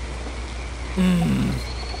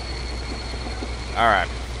 All right.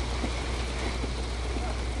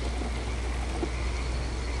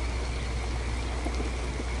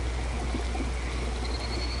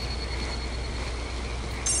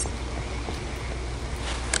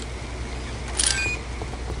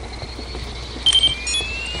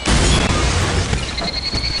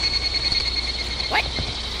 What?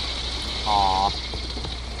 Aw.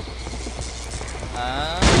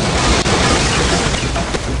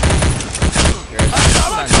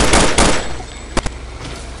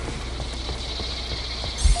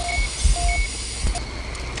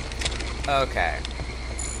 Okay.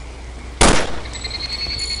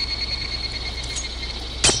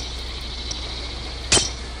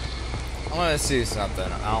 I want to see something.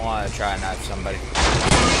 I don't want to try and knife somebody.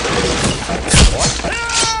 What?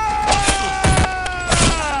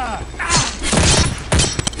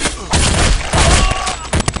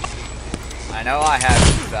 I know I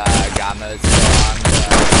have gun mode still on, but...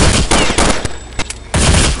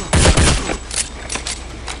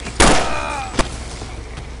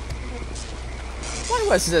 Why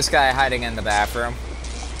was this guy hiding in the bathroom?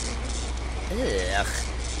 Ugh.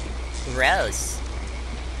 Gross.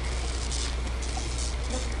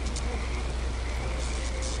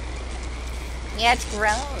 Yeah, it's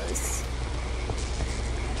gross.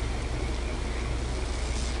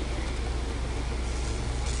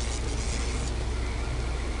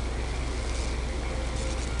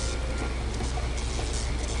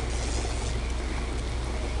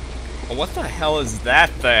 What the hell is that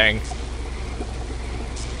thing?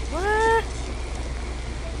 What?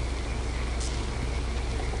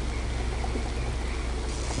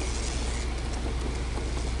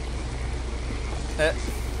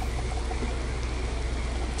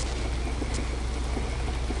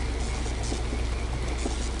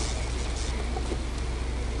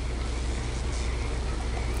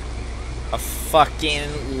 A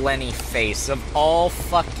fucking Lenny face of all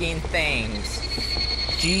fucking things.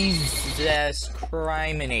 Jesus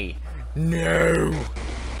criminy. No.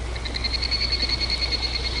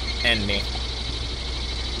 End me.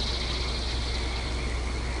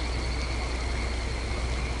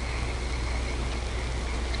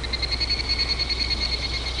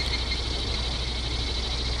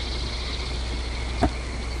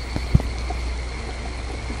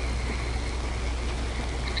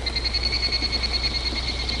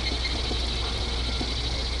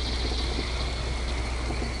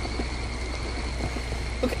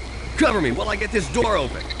 Cover me while I get this door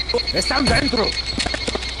open. Están dentro.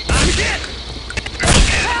 I'm hit!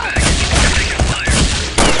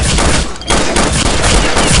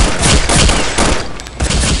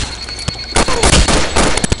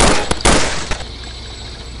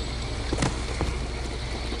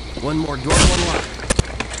 One more door, one lock.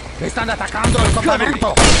 Están atacando el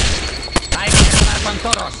campamento. Hay que acabar con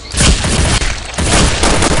todos.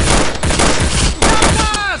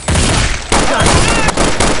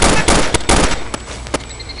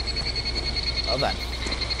 Well then.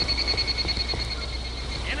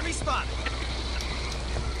 Enemy spotted.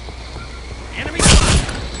 Enemy spotted.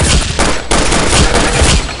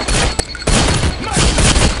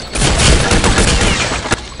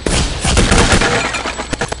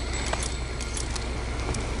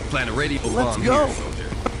 Plant a radio bomb here, soldier.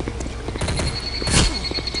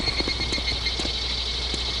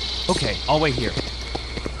 Okay, I'll wait here.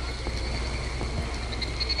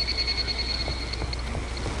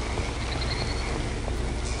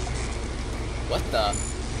 What the?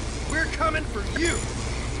 We're coming for you.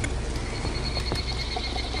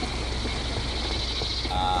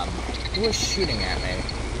 Who was shooting at me?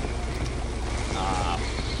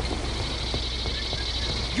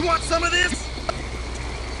 You want some of this?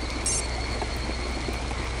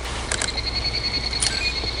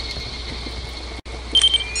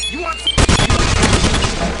 You want some?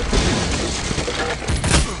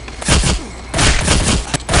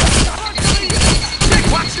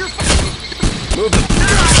 Watch your move them.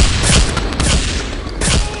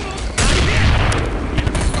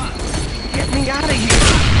 Get me out of here.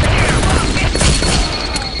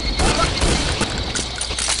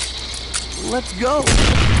 Let's go. Open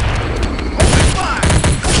fire.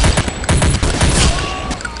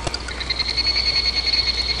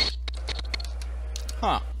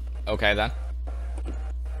 Huh. Okay then.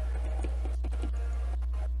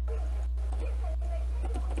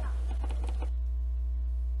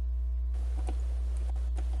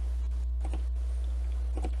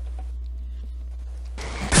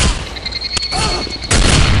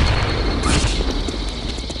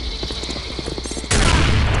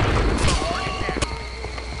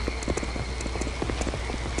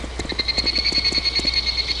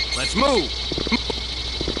 Let's move.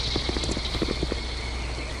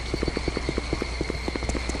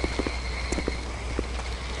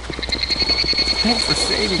 Thanks for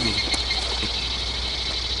saving me.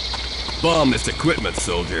 Bomb this equipment,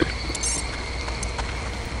 soldier.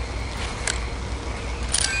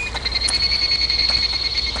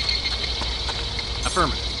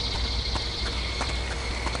 Affirmative.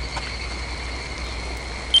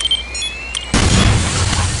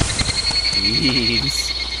 Jeez.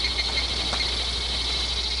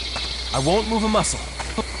 I won't move a muscle.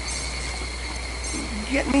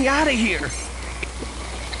 Get me out of here.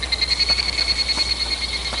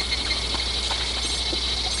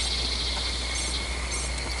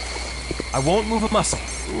 I won't move a muscle.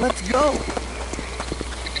 Let's go.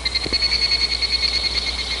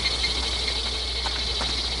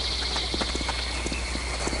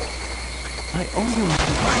 I only want to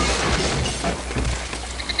fight.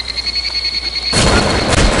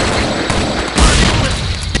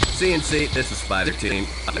 CNC, this is Spider Team.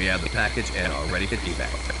 We have the package and are ready to evac.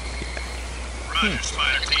 Roger,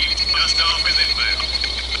 Spider Team. Just off is inbound.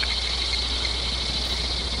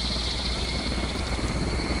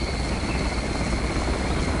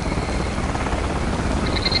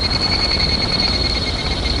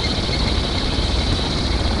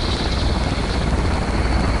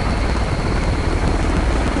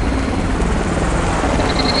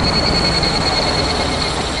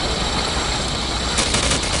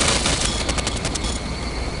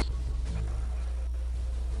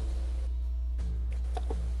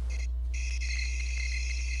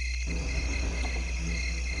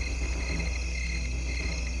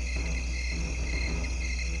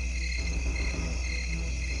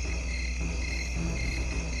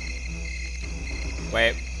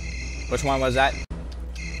 Wait, which one was that?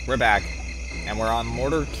 We're back, and we're on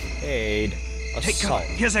Motorcade Assault.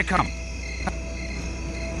 Hey, here's I come.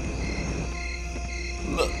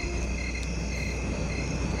 Look.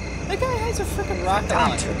 That guy has a freaking rocket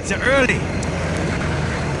launcher. It's early.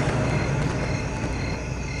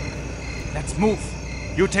 Let's move.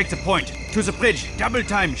 You take the point. To the bridge. Double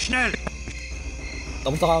time. Schnell.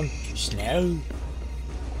 Double time. Schnell.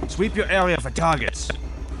 Sweep your area for targets.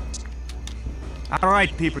 All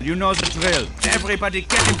right, people. You know the drill. Everybody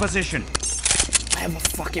get in position. I have a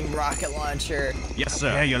fucking rocket launcher. Yes, sir.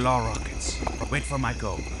 Prepare your law rockets. Wait for my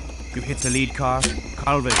go. You hit the lead car.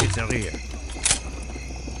 Culver hits the rear.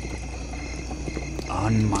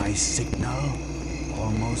 On my signal.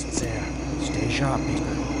 Almost there. Stay sharp,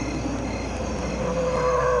 people.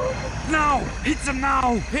 Now! Hit them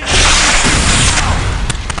now! Hit them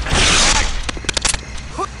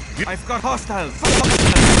now! I've got hostiles!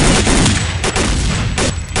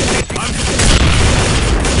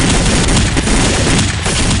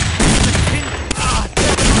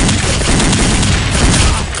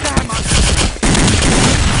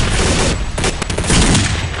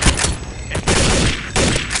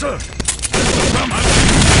 Sir!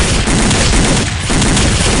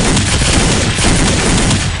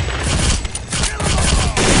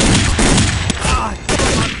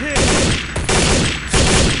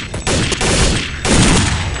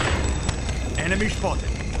 Enemy spotted.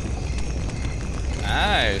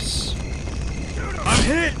 Nice. I'm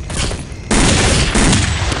hit!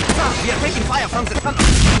 We are taking fire from the tunnel.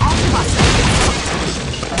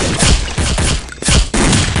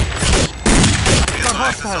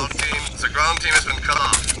 Assault team, the ground team has been cut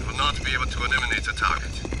off and will not be able to eliminate the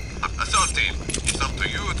target. Assault team, it's up to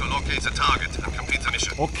you to locate the target and complete the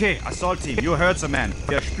mission. Okay, assault team, you heard the man.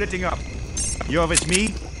 They're splitting up. You're with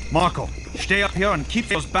me? Marco, stay up here and keep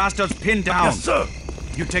those bastards pinned down. Yes, sir!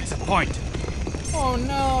 You take the point. Oh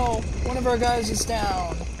no! One of our guys is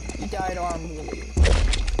down. He died honorably.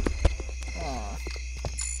 Oh.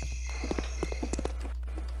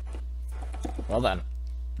 Well then.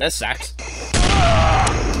 This sucks. Go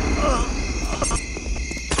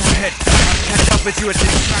ahead. I'll catch up with you at the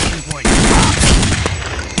extraction point.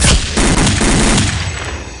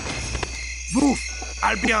 Move!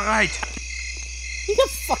 I'll be alright. You got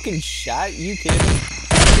fucking shot? You kidding?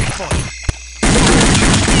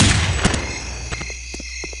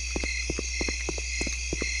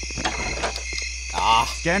 Ah.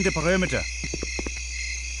 Scan the perimeter.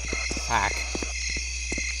 Fuck.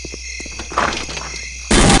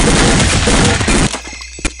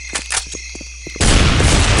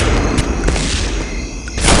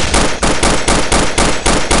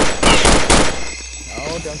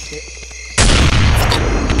 Don't shit.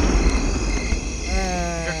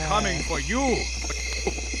 They're coming for you.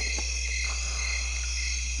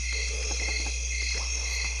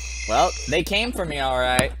 Well, they came for me, all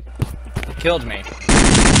right. Killed me. Go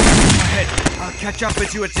ahead. I'll catch up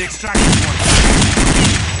with you at the extraction point.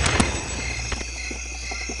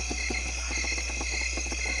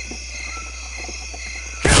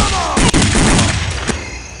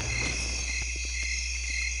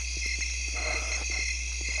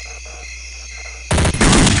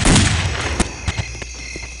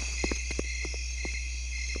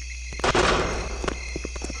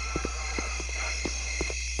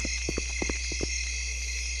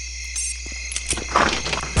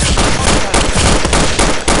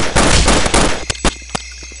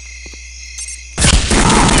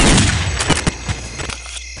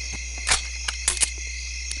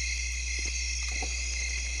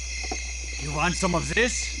 You want some of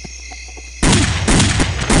this?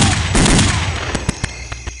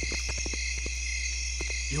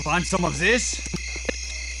 You want some of this?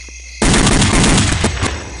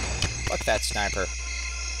 Fuck that sniper.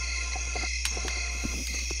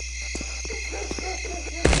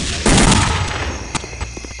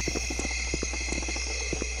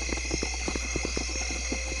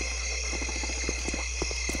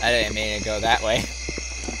 I didn't mean to go that way.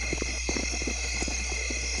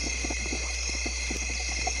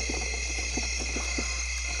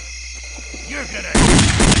 You're gonna...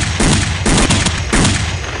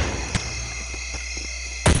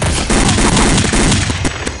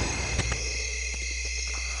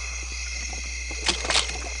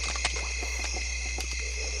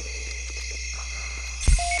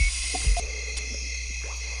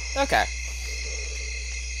 Okay.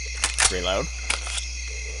 Reload.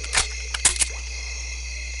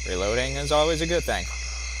 Reloading is always a good thing.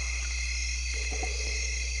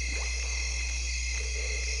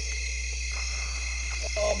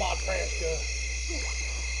 Oh, my trash gun.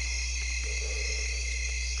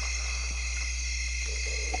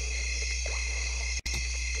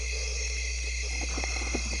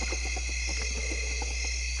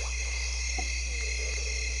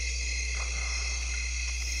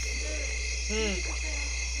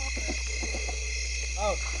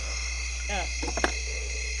 Oh, yeah.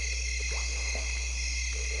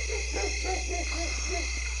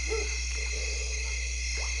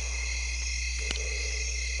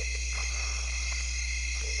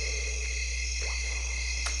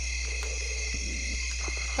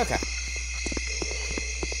 Okay.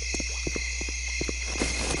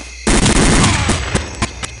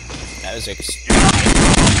 That was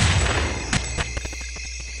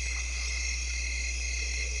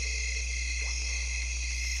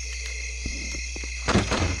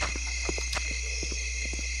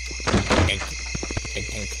Tink. Tink,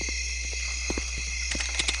 tink.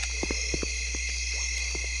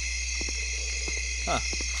 Huh.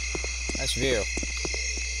 Nice view.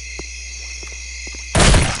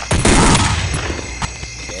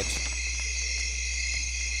 Bitch.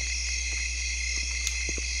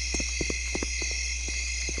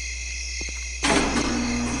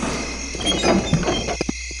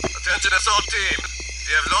 Attention assault team.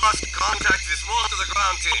 We have lost contact with most of the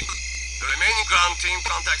ground team. The remaining ground team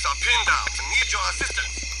contacts are pinned down and need your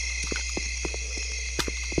assistance.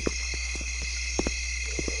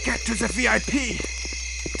 Get to the VIP!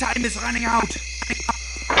 Time is running out!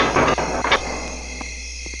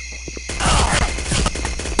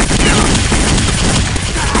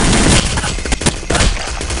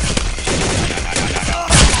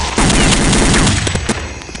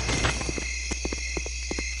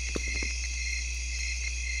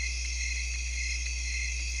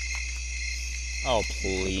 Oh,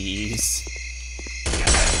 please.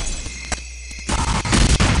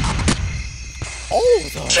 Oh,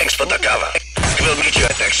 the... Thanks for the cover. We will meet you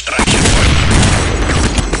at the extraction point.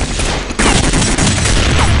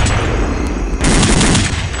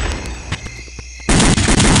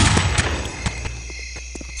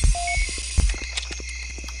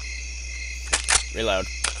 Reload.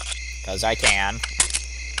 'Cause I can.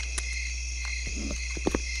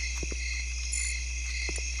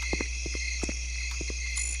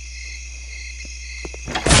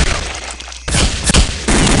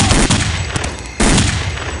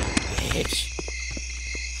 Bitch.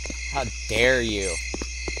 How dare you?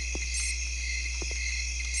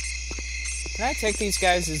 Can I take these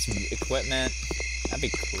guys' equipment? That'd be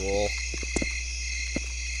cool.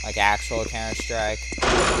 Like actual Counter-Strike.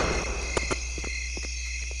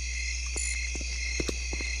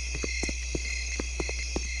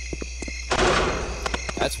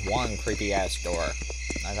 That's one creepy ass door.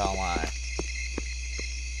 Not gonna lie.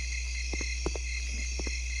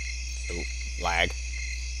 Ooh, lag.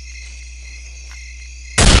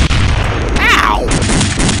 Ow!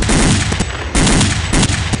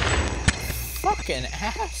 Fucking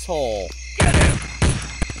asshole. Get him!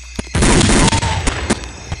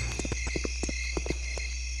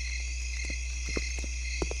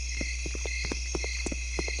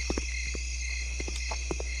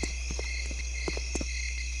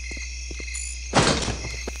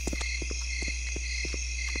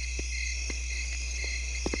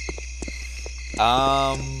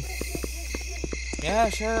 Yeah,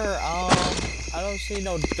 sure, I don't see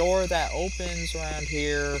no door that opens around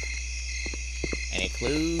here. Any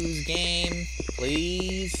clues, game?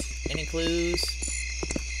 Please? Any clues?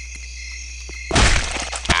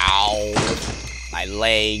 Ow! My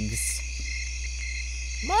legs!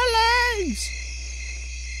 My legs!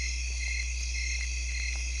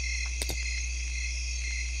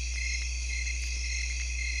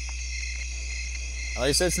 At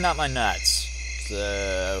least it's not my nuts.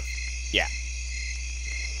 So, yeah.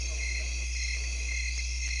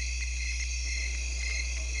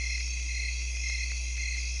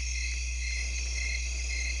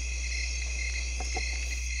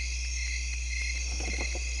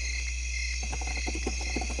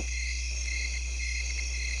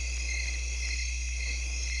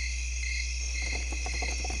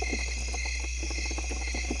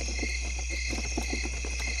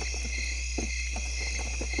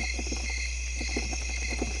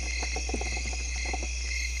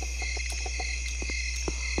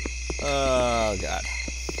 Oh, God.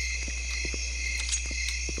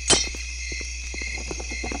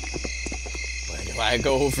 Where do I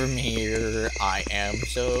go from here? I am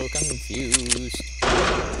so confused.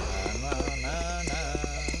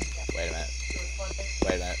 Wait a minute. Wait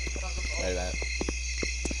a minute. Wait a minute.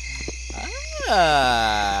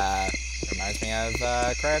 Ah! Reminds me of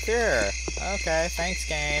Cry Fear. Okay, thanks,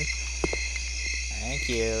 game. Thank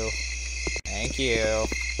you. Thank you.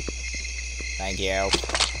 Thank you.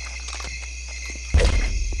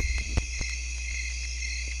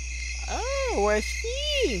 Oh, what's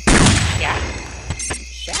he? Yeah.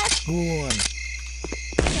 Shotgun.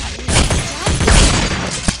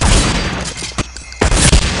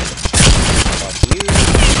 Fuck you.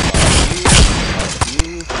 Fuck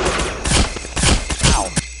you. Ow.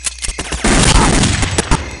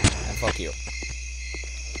 And fuck you.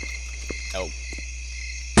 Nope.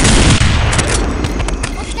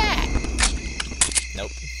 What's that?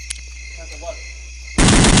 Nope.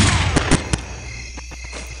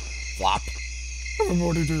 Flop.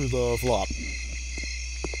 Everybody do the flop.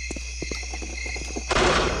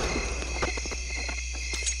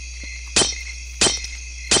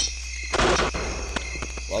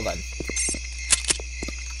 Well done.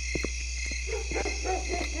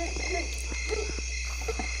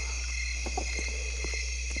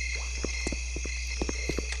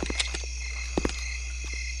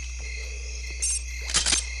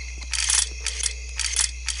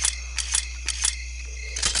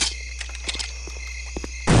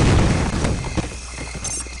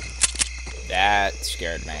 That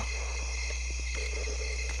scared me.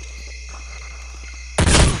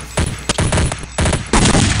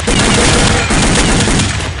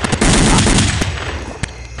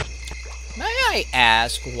 May I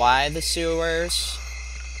ask why the sewers?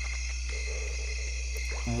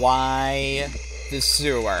 Why the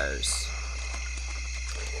sewers?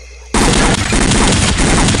 Never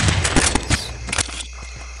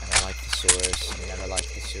liked the sewers. Never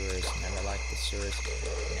liked the sewers. Never liked the sewers.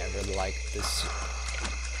 Never liked this.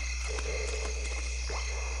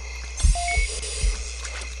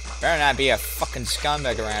 Better not be a fucking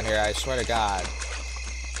scumbag around here, I swear to God.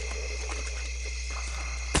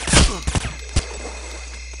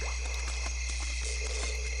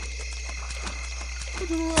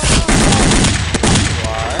 You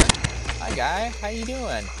are. Hi guy, how you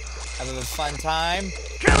doing? Having a fun time?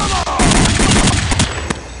 Kill 'em all!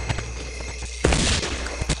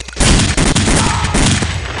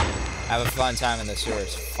 Have a fun time in the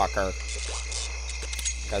sewers, fucker.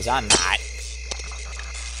 Cause I'm not.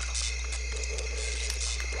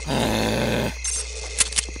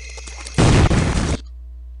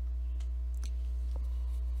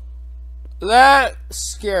 That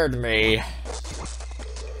scared me.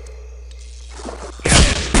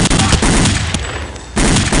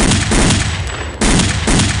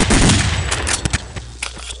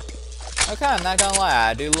 Okay, I'm not gonna lie,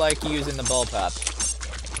 I do like using the bullpup.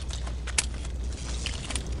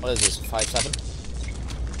 What is this, 5.7?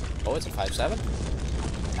 Oh, it's a 5.7?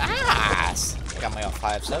 Ah! I got my own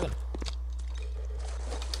 5.7.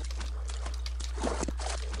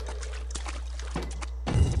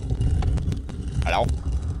 Hello?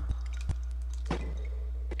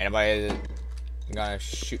 Anybody gonna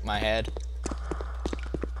shoot my head?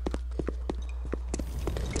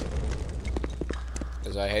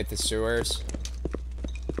 Because I hate the sewers.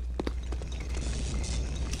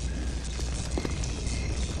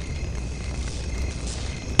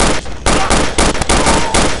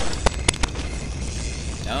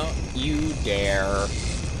 Don't you dare.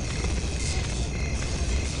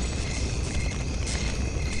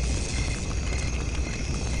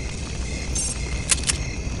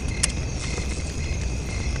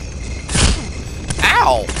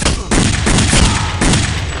 Ow!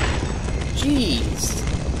 Jeez.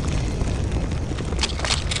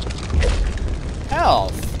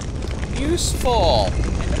 Health. Useful.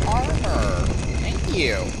 And armor. Thank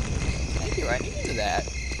you. Thank you, I needed that.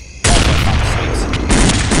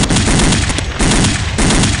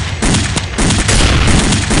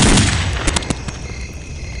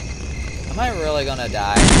 Am I really gonna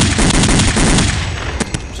die?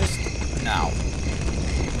 Just no.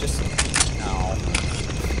 Just no.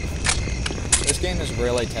 This game is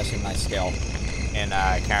really testing my skill in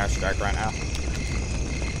Counter-Strike right now.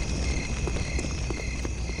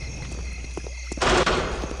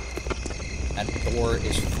 That door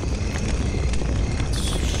is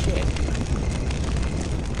shit.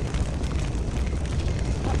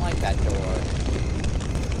 I don't like that door.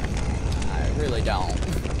 I really don't.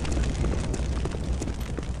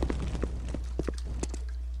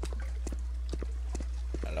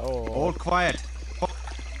 Hello. All quiet.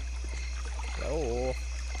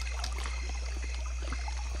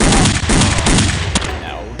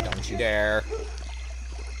 dare.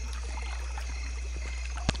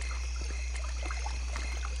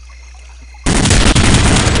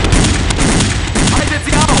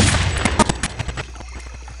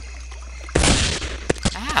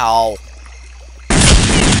 Ow.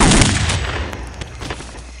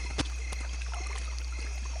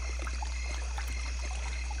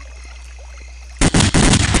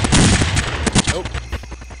 Nope.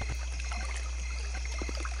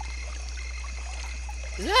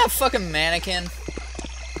 Is that a fucking mannequin?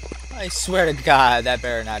 I swear to God, that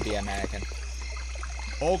better not be a mannequin.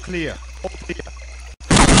 All clear. All clear.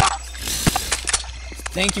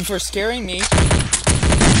 Thank you for scaring me.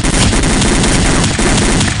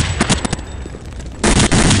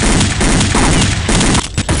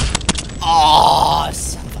 Oh,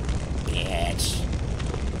 son of a bitch.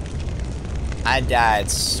 I died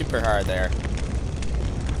super hard there.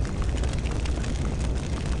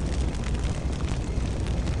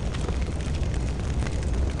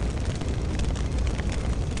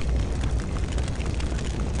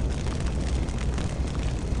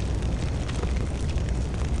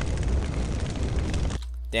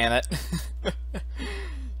 Damn it.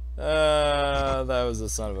 That was a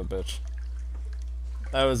son of a bitch.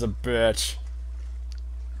 That was a bitch.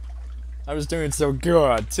 I was doing so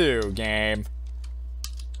good, too, game.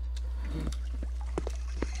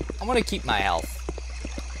 I want to keep my health.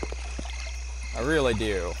 I really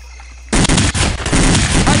do.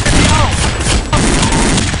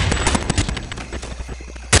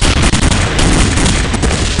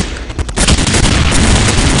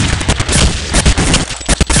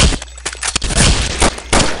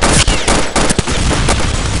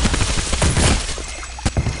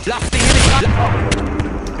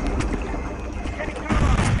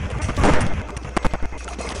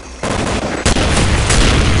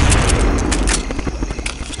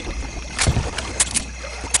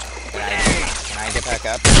 Can I get back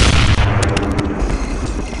up?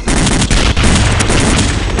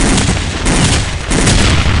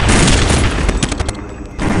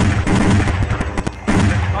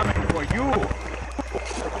 Coming for you.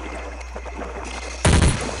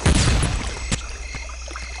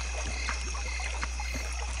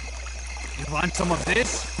 You want some of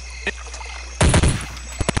this?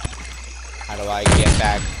 How do I get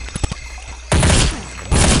back?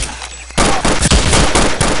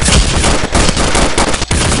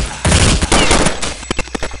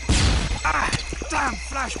 Damn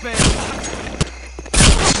flashbang!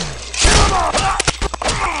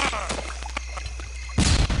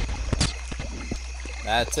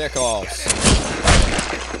 That tickles.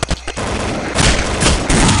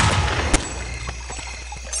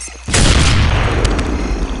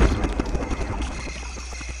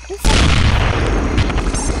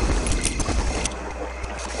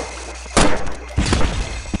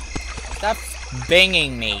 Stop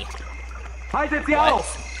banging me. Haltet sie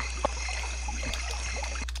auf!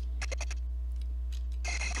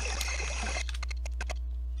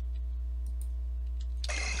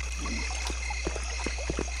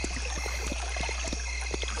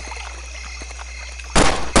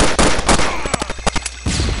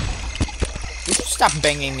 Would you stop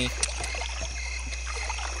banging me?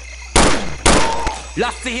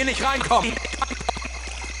 Lasst sie hier nicht reinkommen!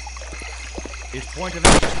 Is point of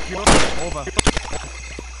entry secure? Over.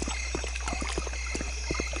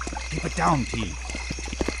 Keep it down, team.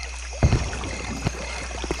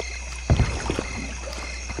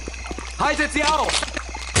 Haltet sie auf!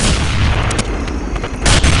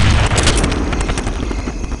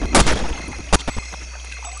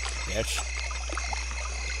 Bitch.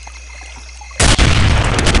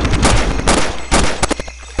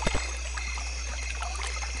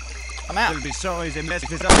 Come out. You'll be sorry they messed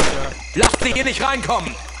this up, sir. Lasst sie hier nicht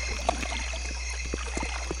reinkommen!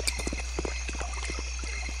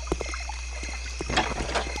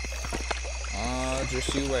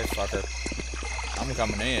 Just you wait, fucker. I'm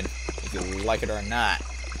coming in, if you like it or not.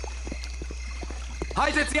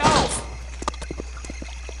 Haltet sie auf!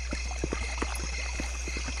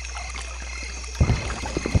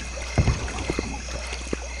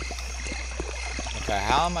 Okay,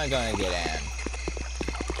 how am I gonna get in?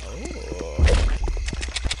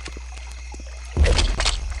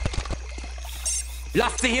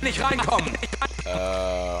 Lasst sie hier nicht reinkommen!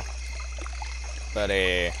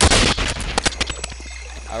 Buddy.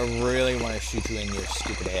 I really want to shoot you in your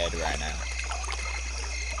stupid head right now.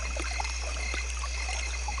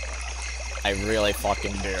 I really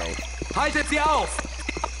fucking do. Haltet sie auf!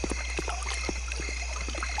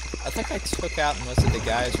 I think I took out most of the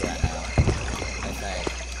guys right now. I think.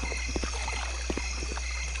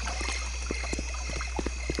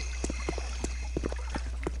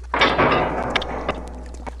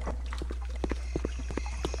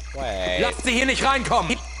 Lasst sie hier nicht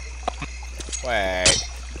reinkommen! Wait.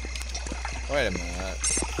 Wait a minute.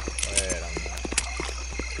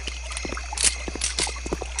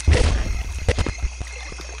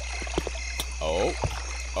 Oh.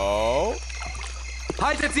 Oh.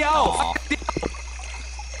 Haltet sie auf! Aw.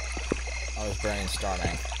 I was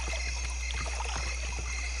brainstorming.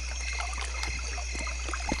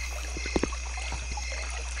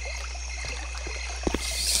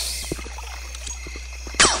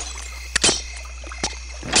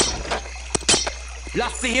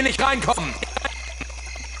 Lasst sie hier nicht reinkommen!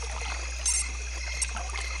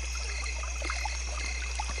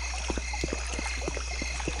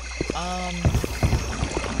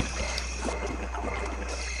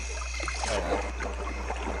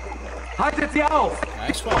 Haltet sie auf!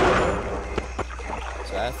 Nice one.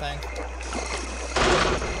 Is that a thing?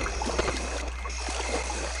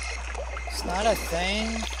 It's not a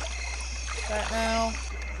thing right now.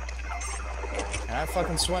 Can I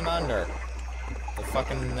fucking swim under the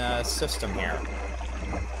fucking system here?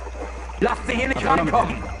 Lasst sie hier nicht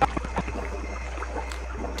reinkommen!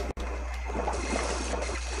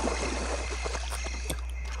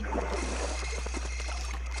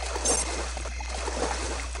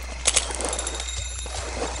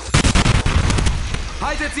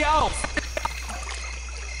 Haltet sie auf!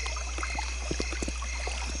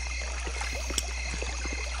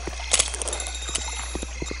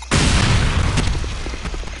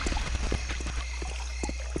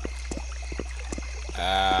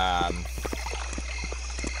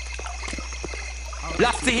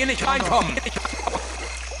 Lasst sie hier nicht reinkommen!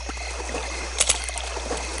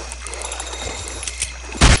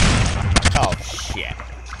 Oh shit.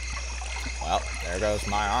 Well, there goes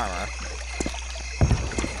my armor.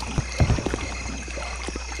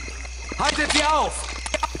 Haltet sie auf!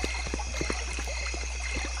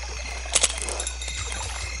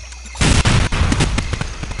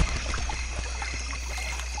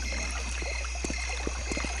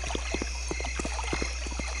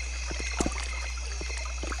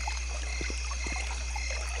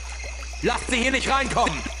 Lasst sie hier nicht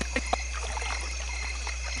reinkommen!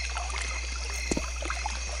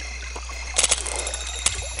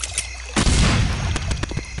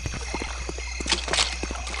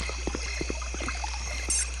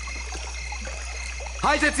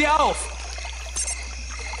 Haltet sie auf!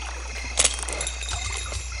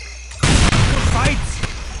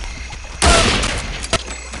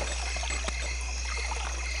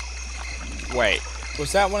 Wait,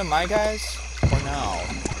 was that one of my guys? Or no?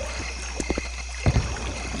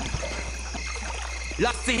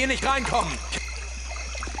 Lasst sie hier nicht reinkommen!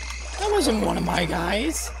 That wasn't one of my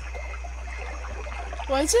guys.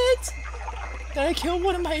 Was it? Did I kill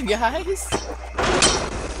one of my guys?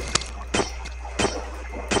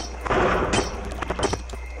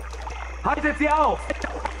 Haltet sie auf!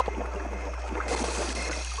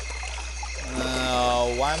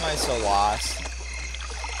 Oh, why am I so lost?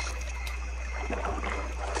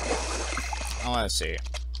 I want to see.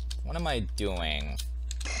 What am I doing?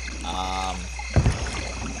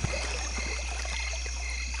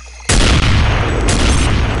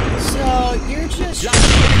 So you're just.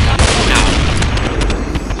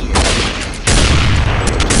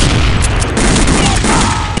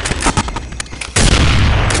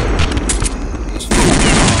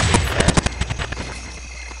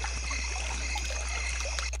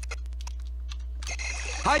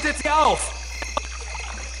 Haltet sie auf!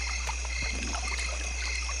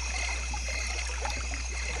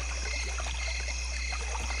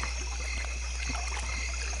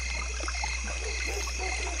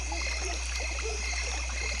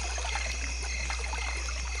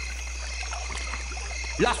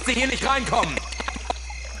 Lasst sie hier nicht reinkommen!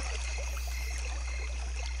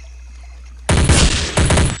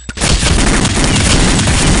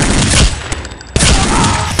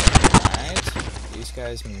 These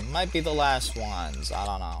guys might be the last ones. I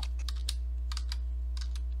don't know.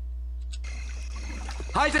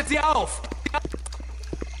 Haltet sie auf!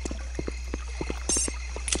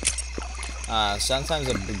 Sometimes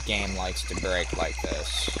a game likes to break like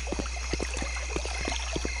this.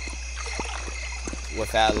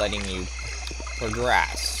 Without letting you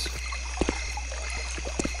progress.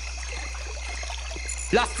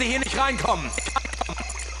 Lasst sie hier nicht reinkommen!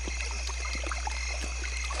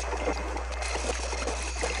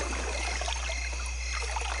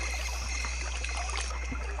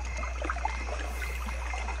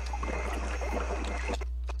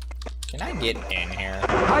 Can I get in here?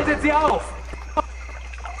 Haltet sie auf!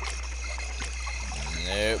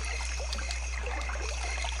 Nope.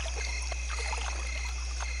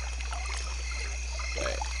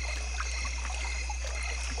 Wait.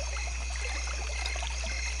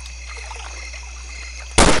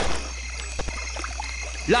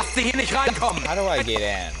 Lasst sie hier nicht reinkommen! How do I get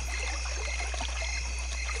in?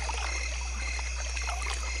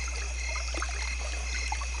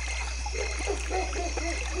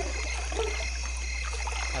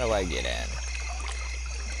 How do I get in?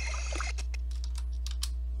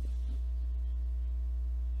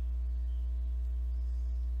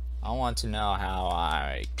 I want to know how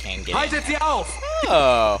I can get Haltet sie auf! in.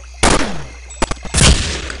 Oh.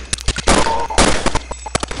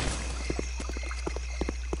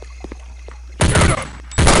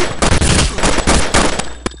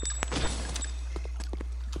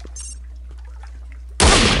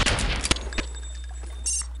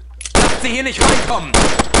 Lasst sie hier nicht reinkommen!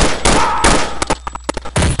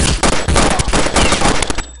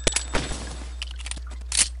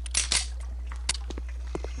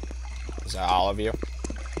 Is that all of you?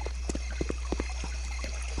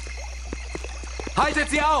 Haltet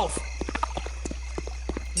sie auf!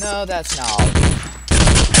 No, that's not all of you.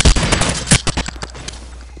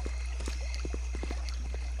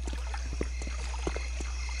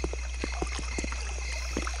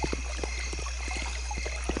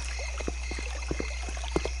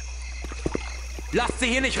 Lasst sie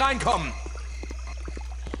hier nicht reinkommen!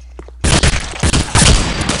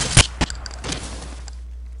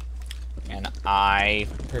 And I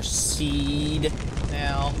proceed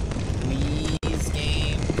now. Please,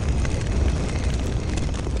 game.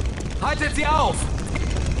 Haltet sie auf!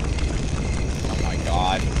 Oh my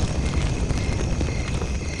god.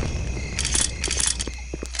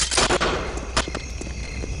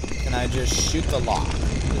 Can I just shoot the lock?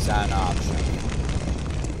 Is that an option?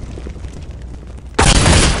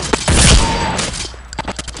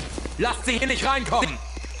 Lasst sie hier nicht reinkommen!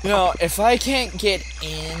 You know, if I can't get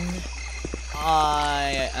in,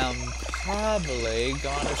 I am probably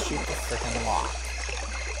gonna shoot the freaking lock.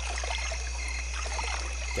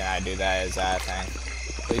 Can I do that? Is that a thing?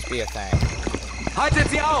 Please be a thing. Haltet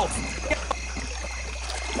sie auf!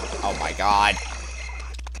 Oh my god.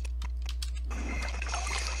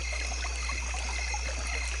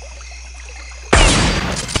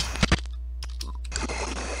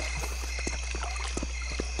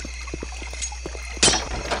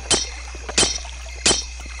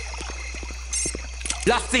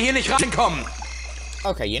 Lasst sie hier nicht reinkommen!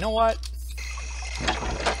 Okay, you know what?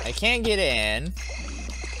 I can't get in.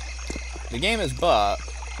 The game is bugged.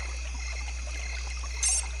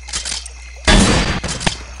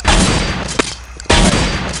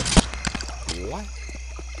 What?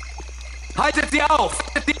 Haltet sie auf!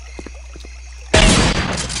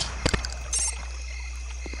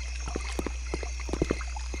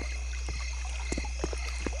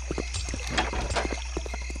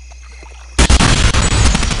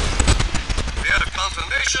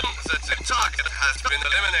 Confirmation that the target has been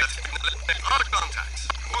eliminated. Eliminate all contacts.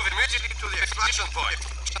 Move immediately to the extraction point.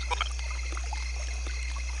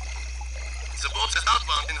 The boat is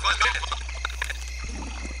outbound in 1 minute.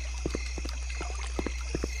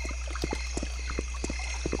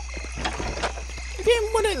 The game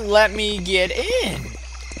wouldn't let me get in.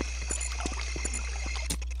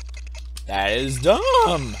 That is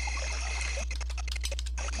dumb.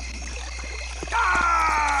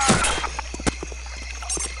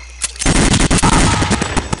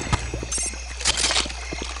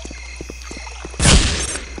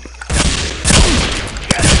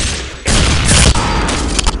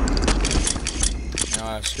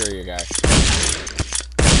 Screw you guys.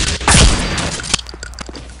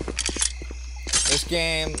 This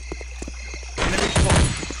game.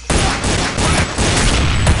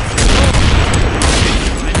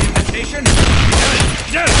 Invitation?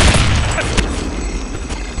 Yes!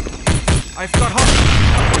 I've got hot.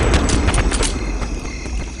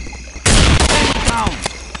 Down.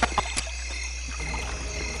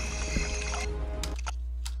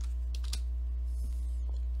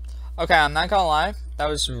 Okay, I'm not gonna lie. That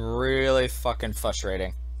was really fucking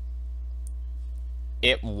frustrating.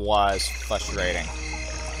 It was frustrating.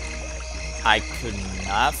 I could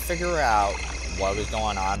not figure out what was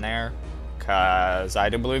going on there, because I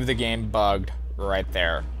do believe the game bugged right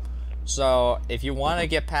there. So, if you want to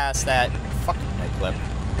get past that fucking clip,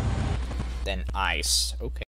 then ice. Okay.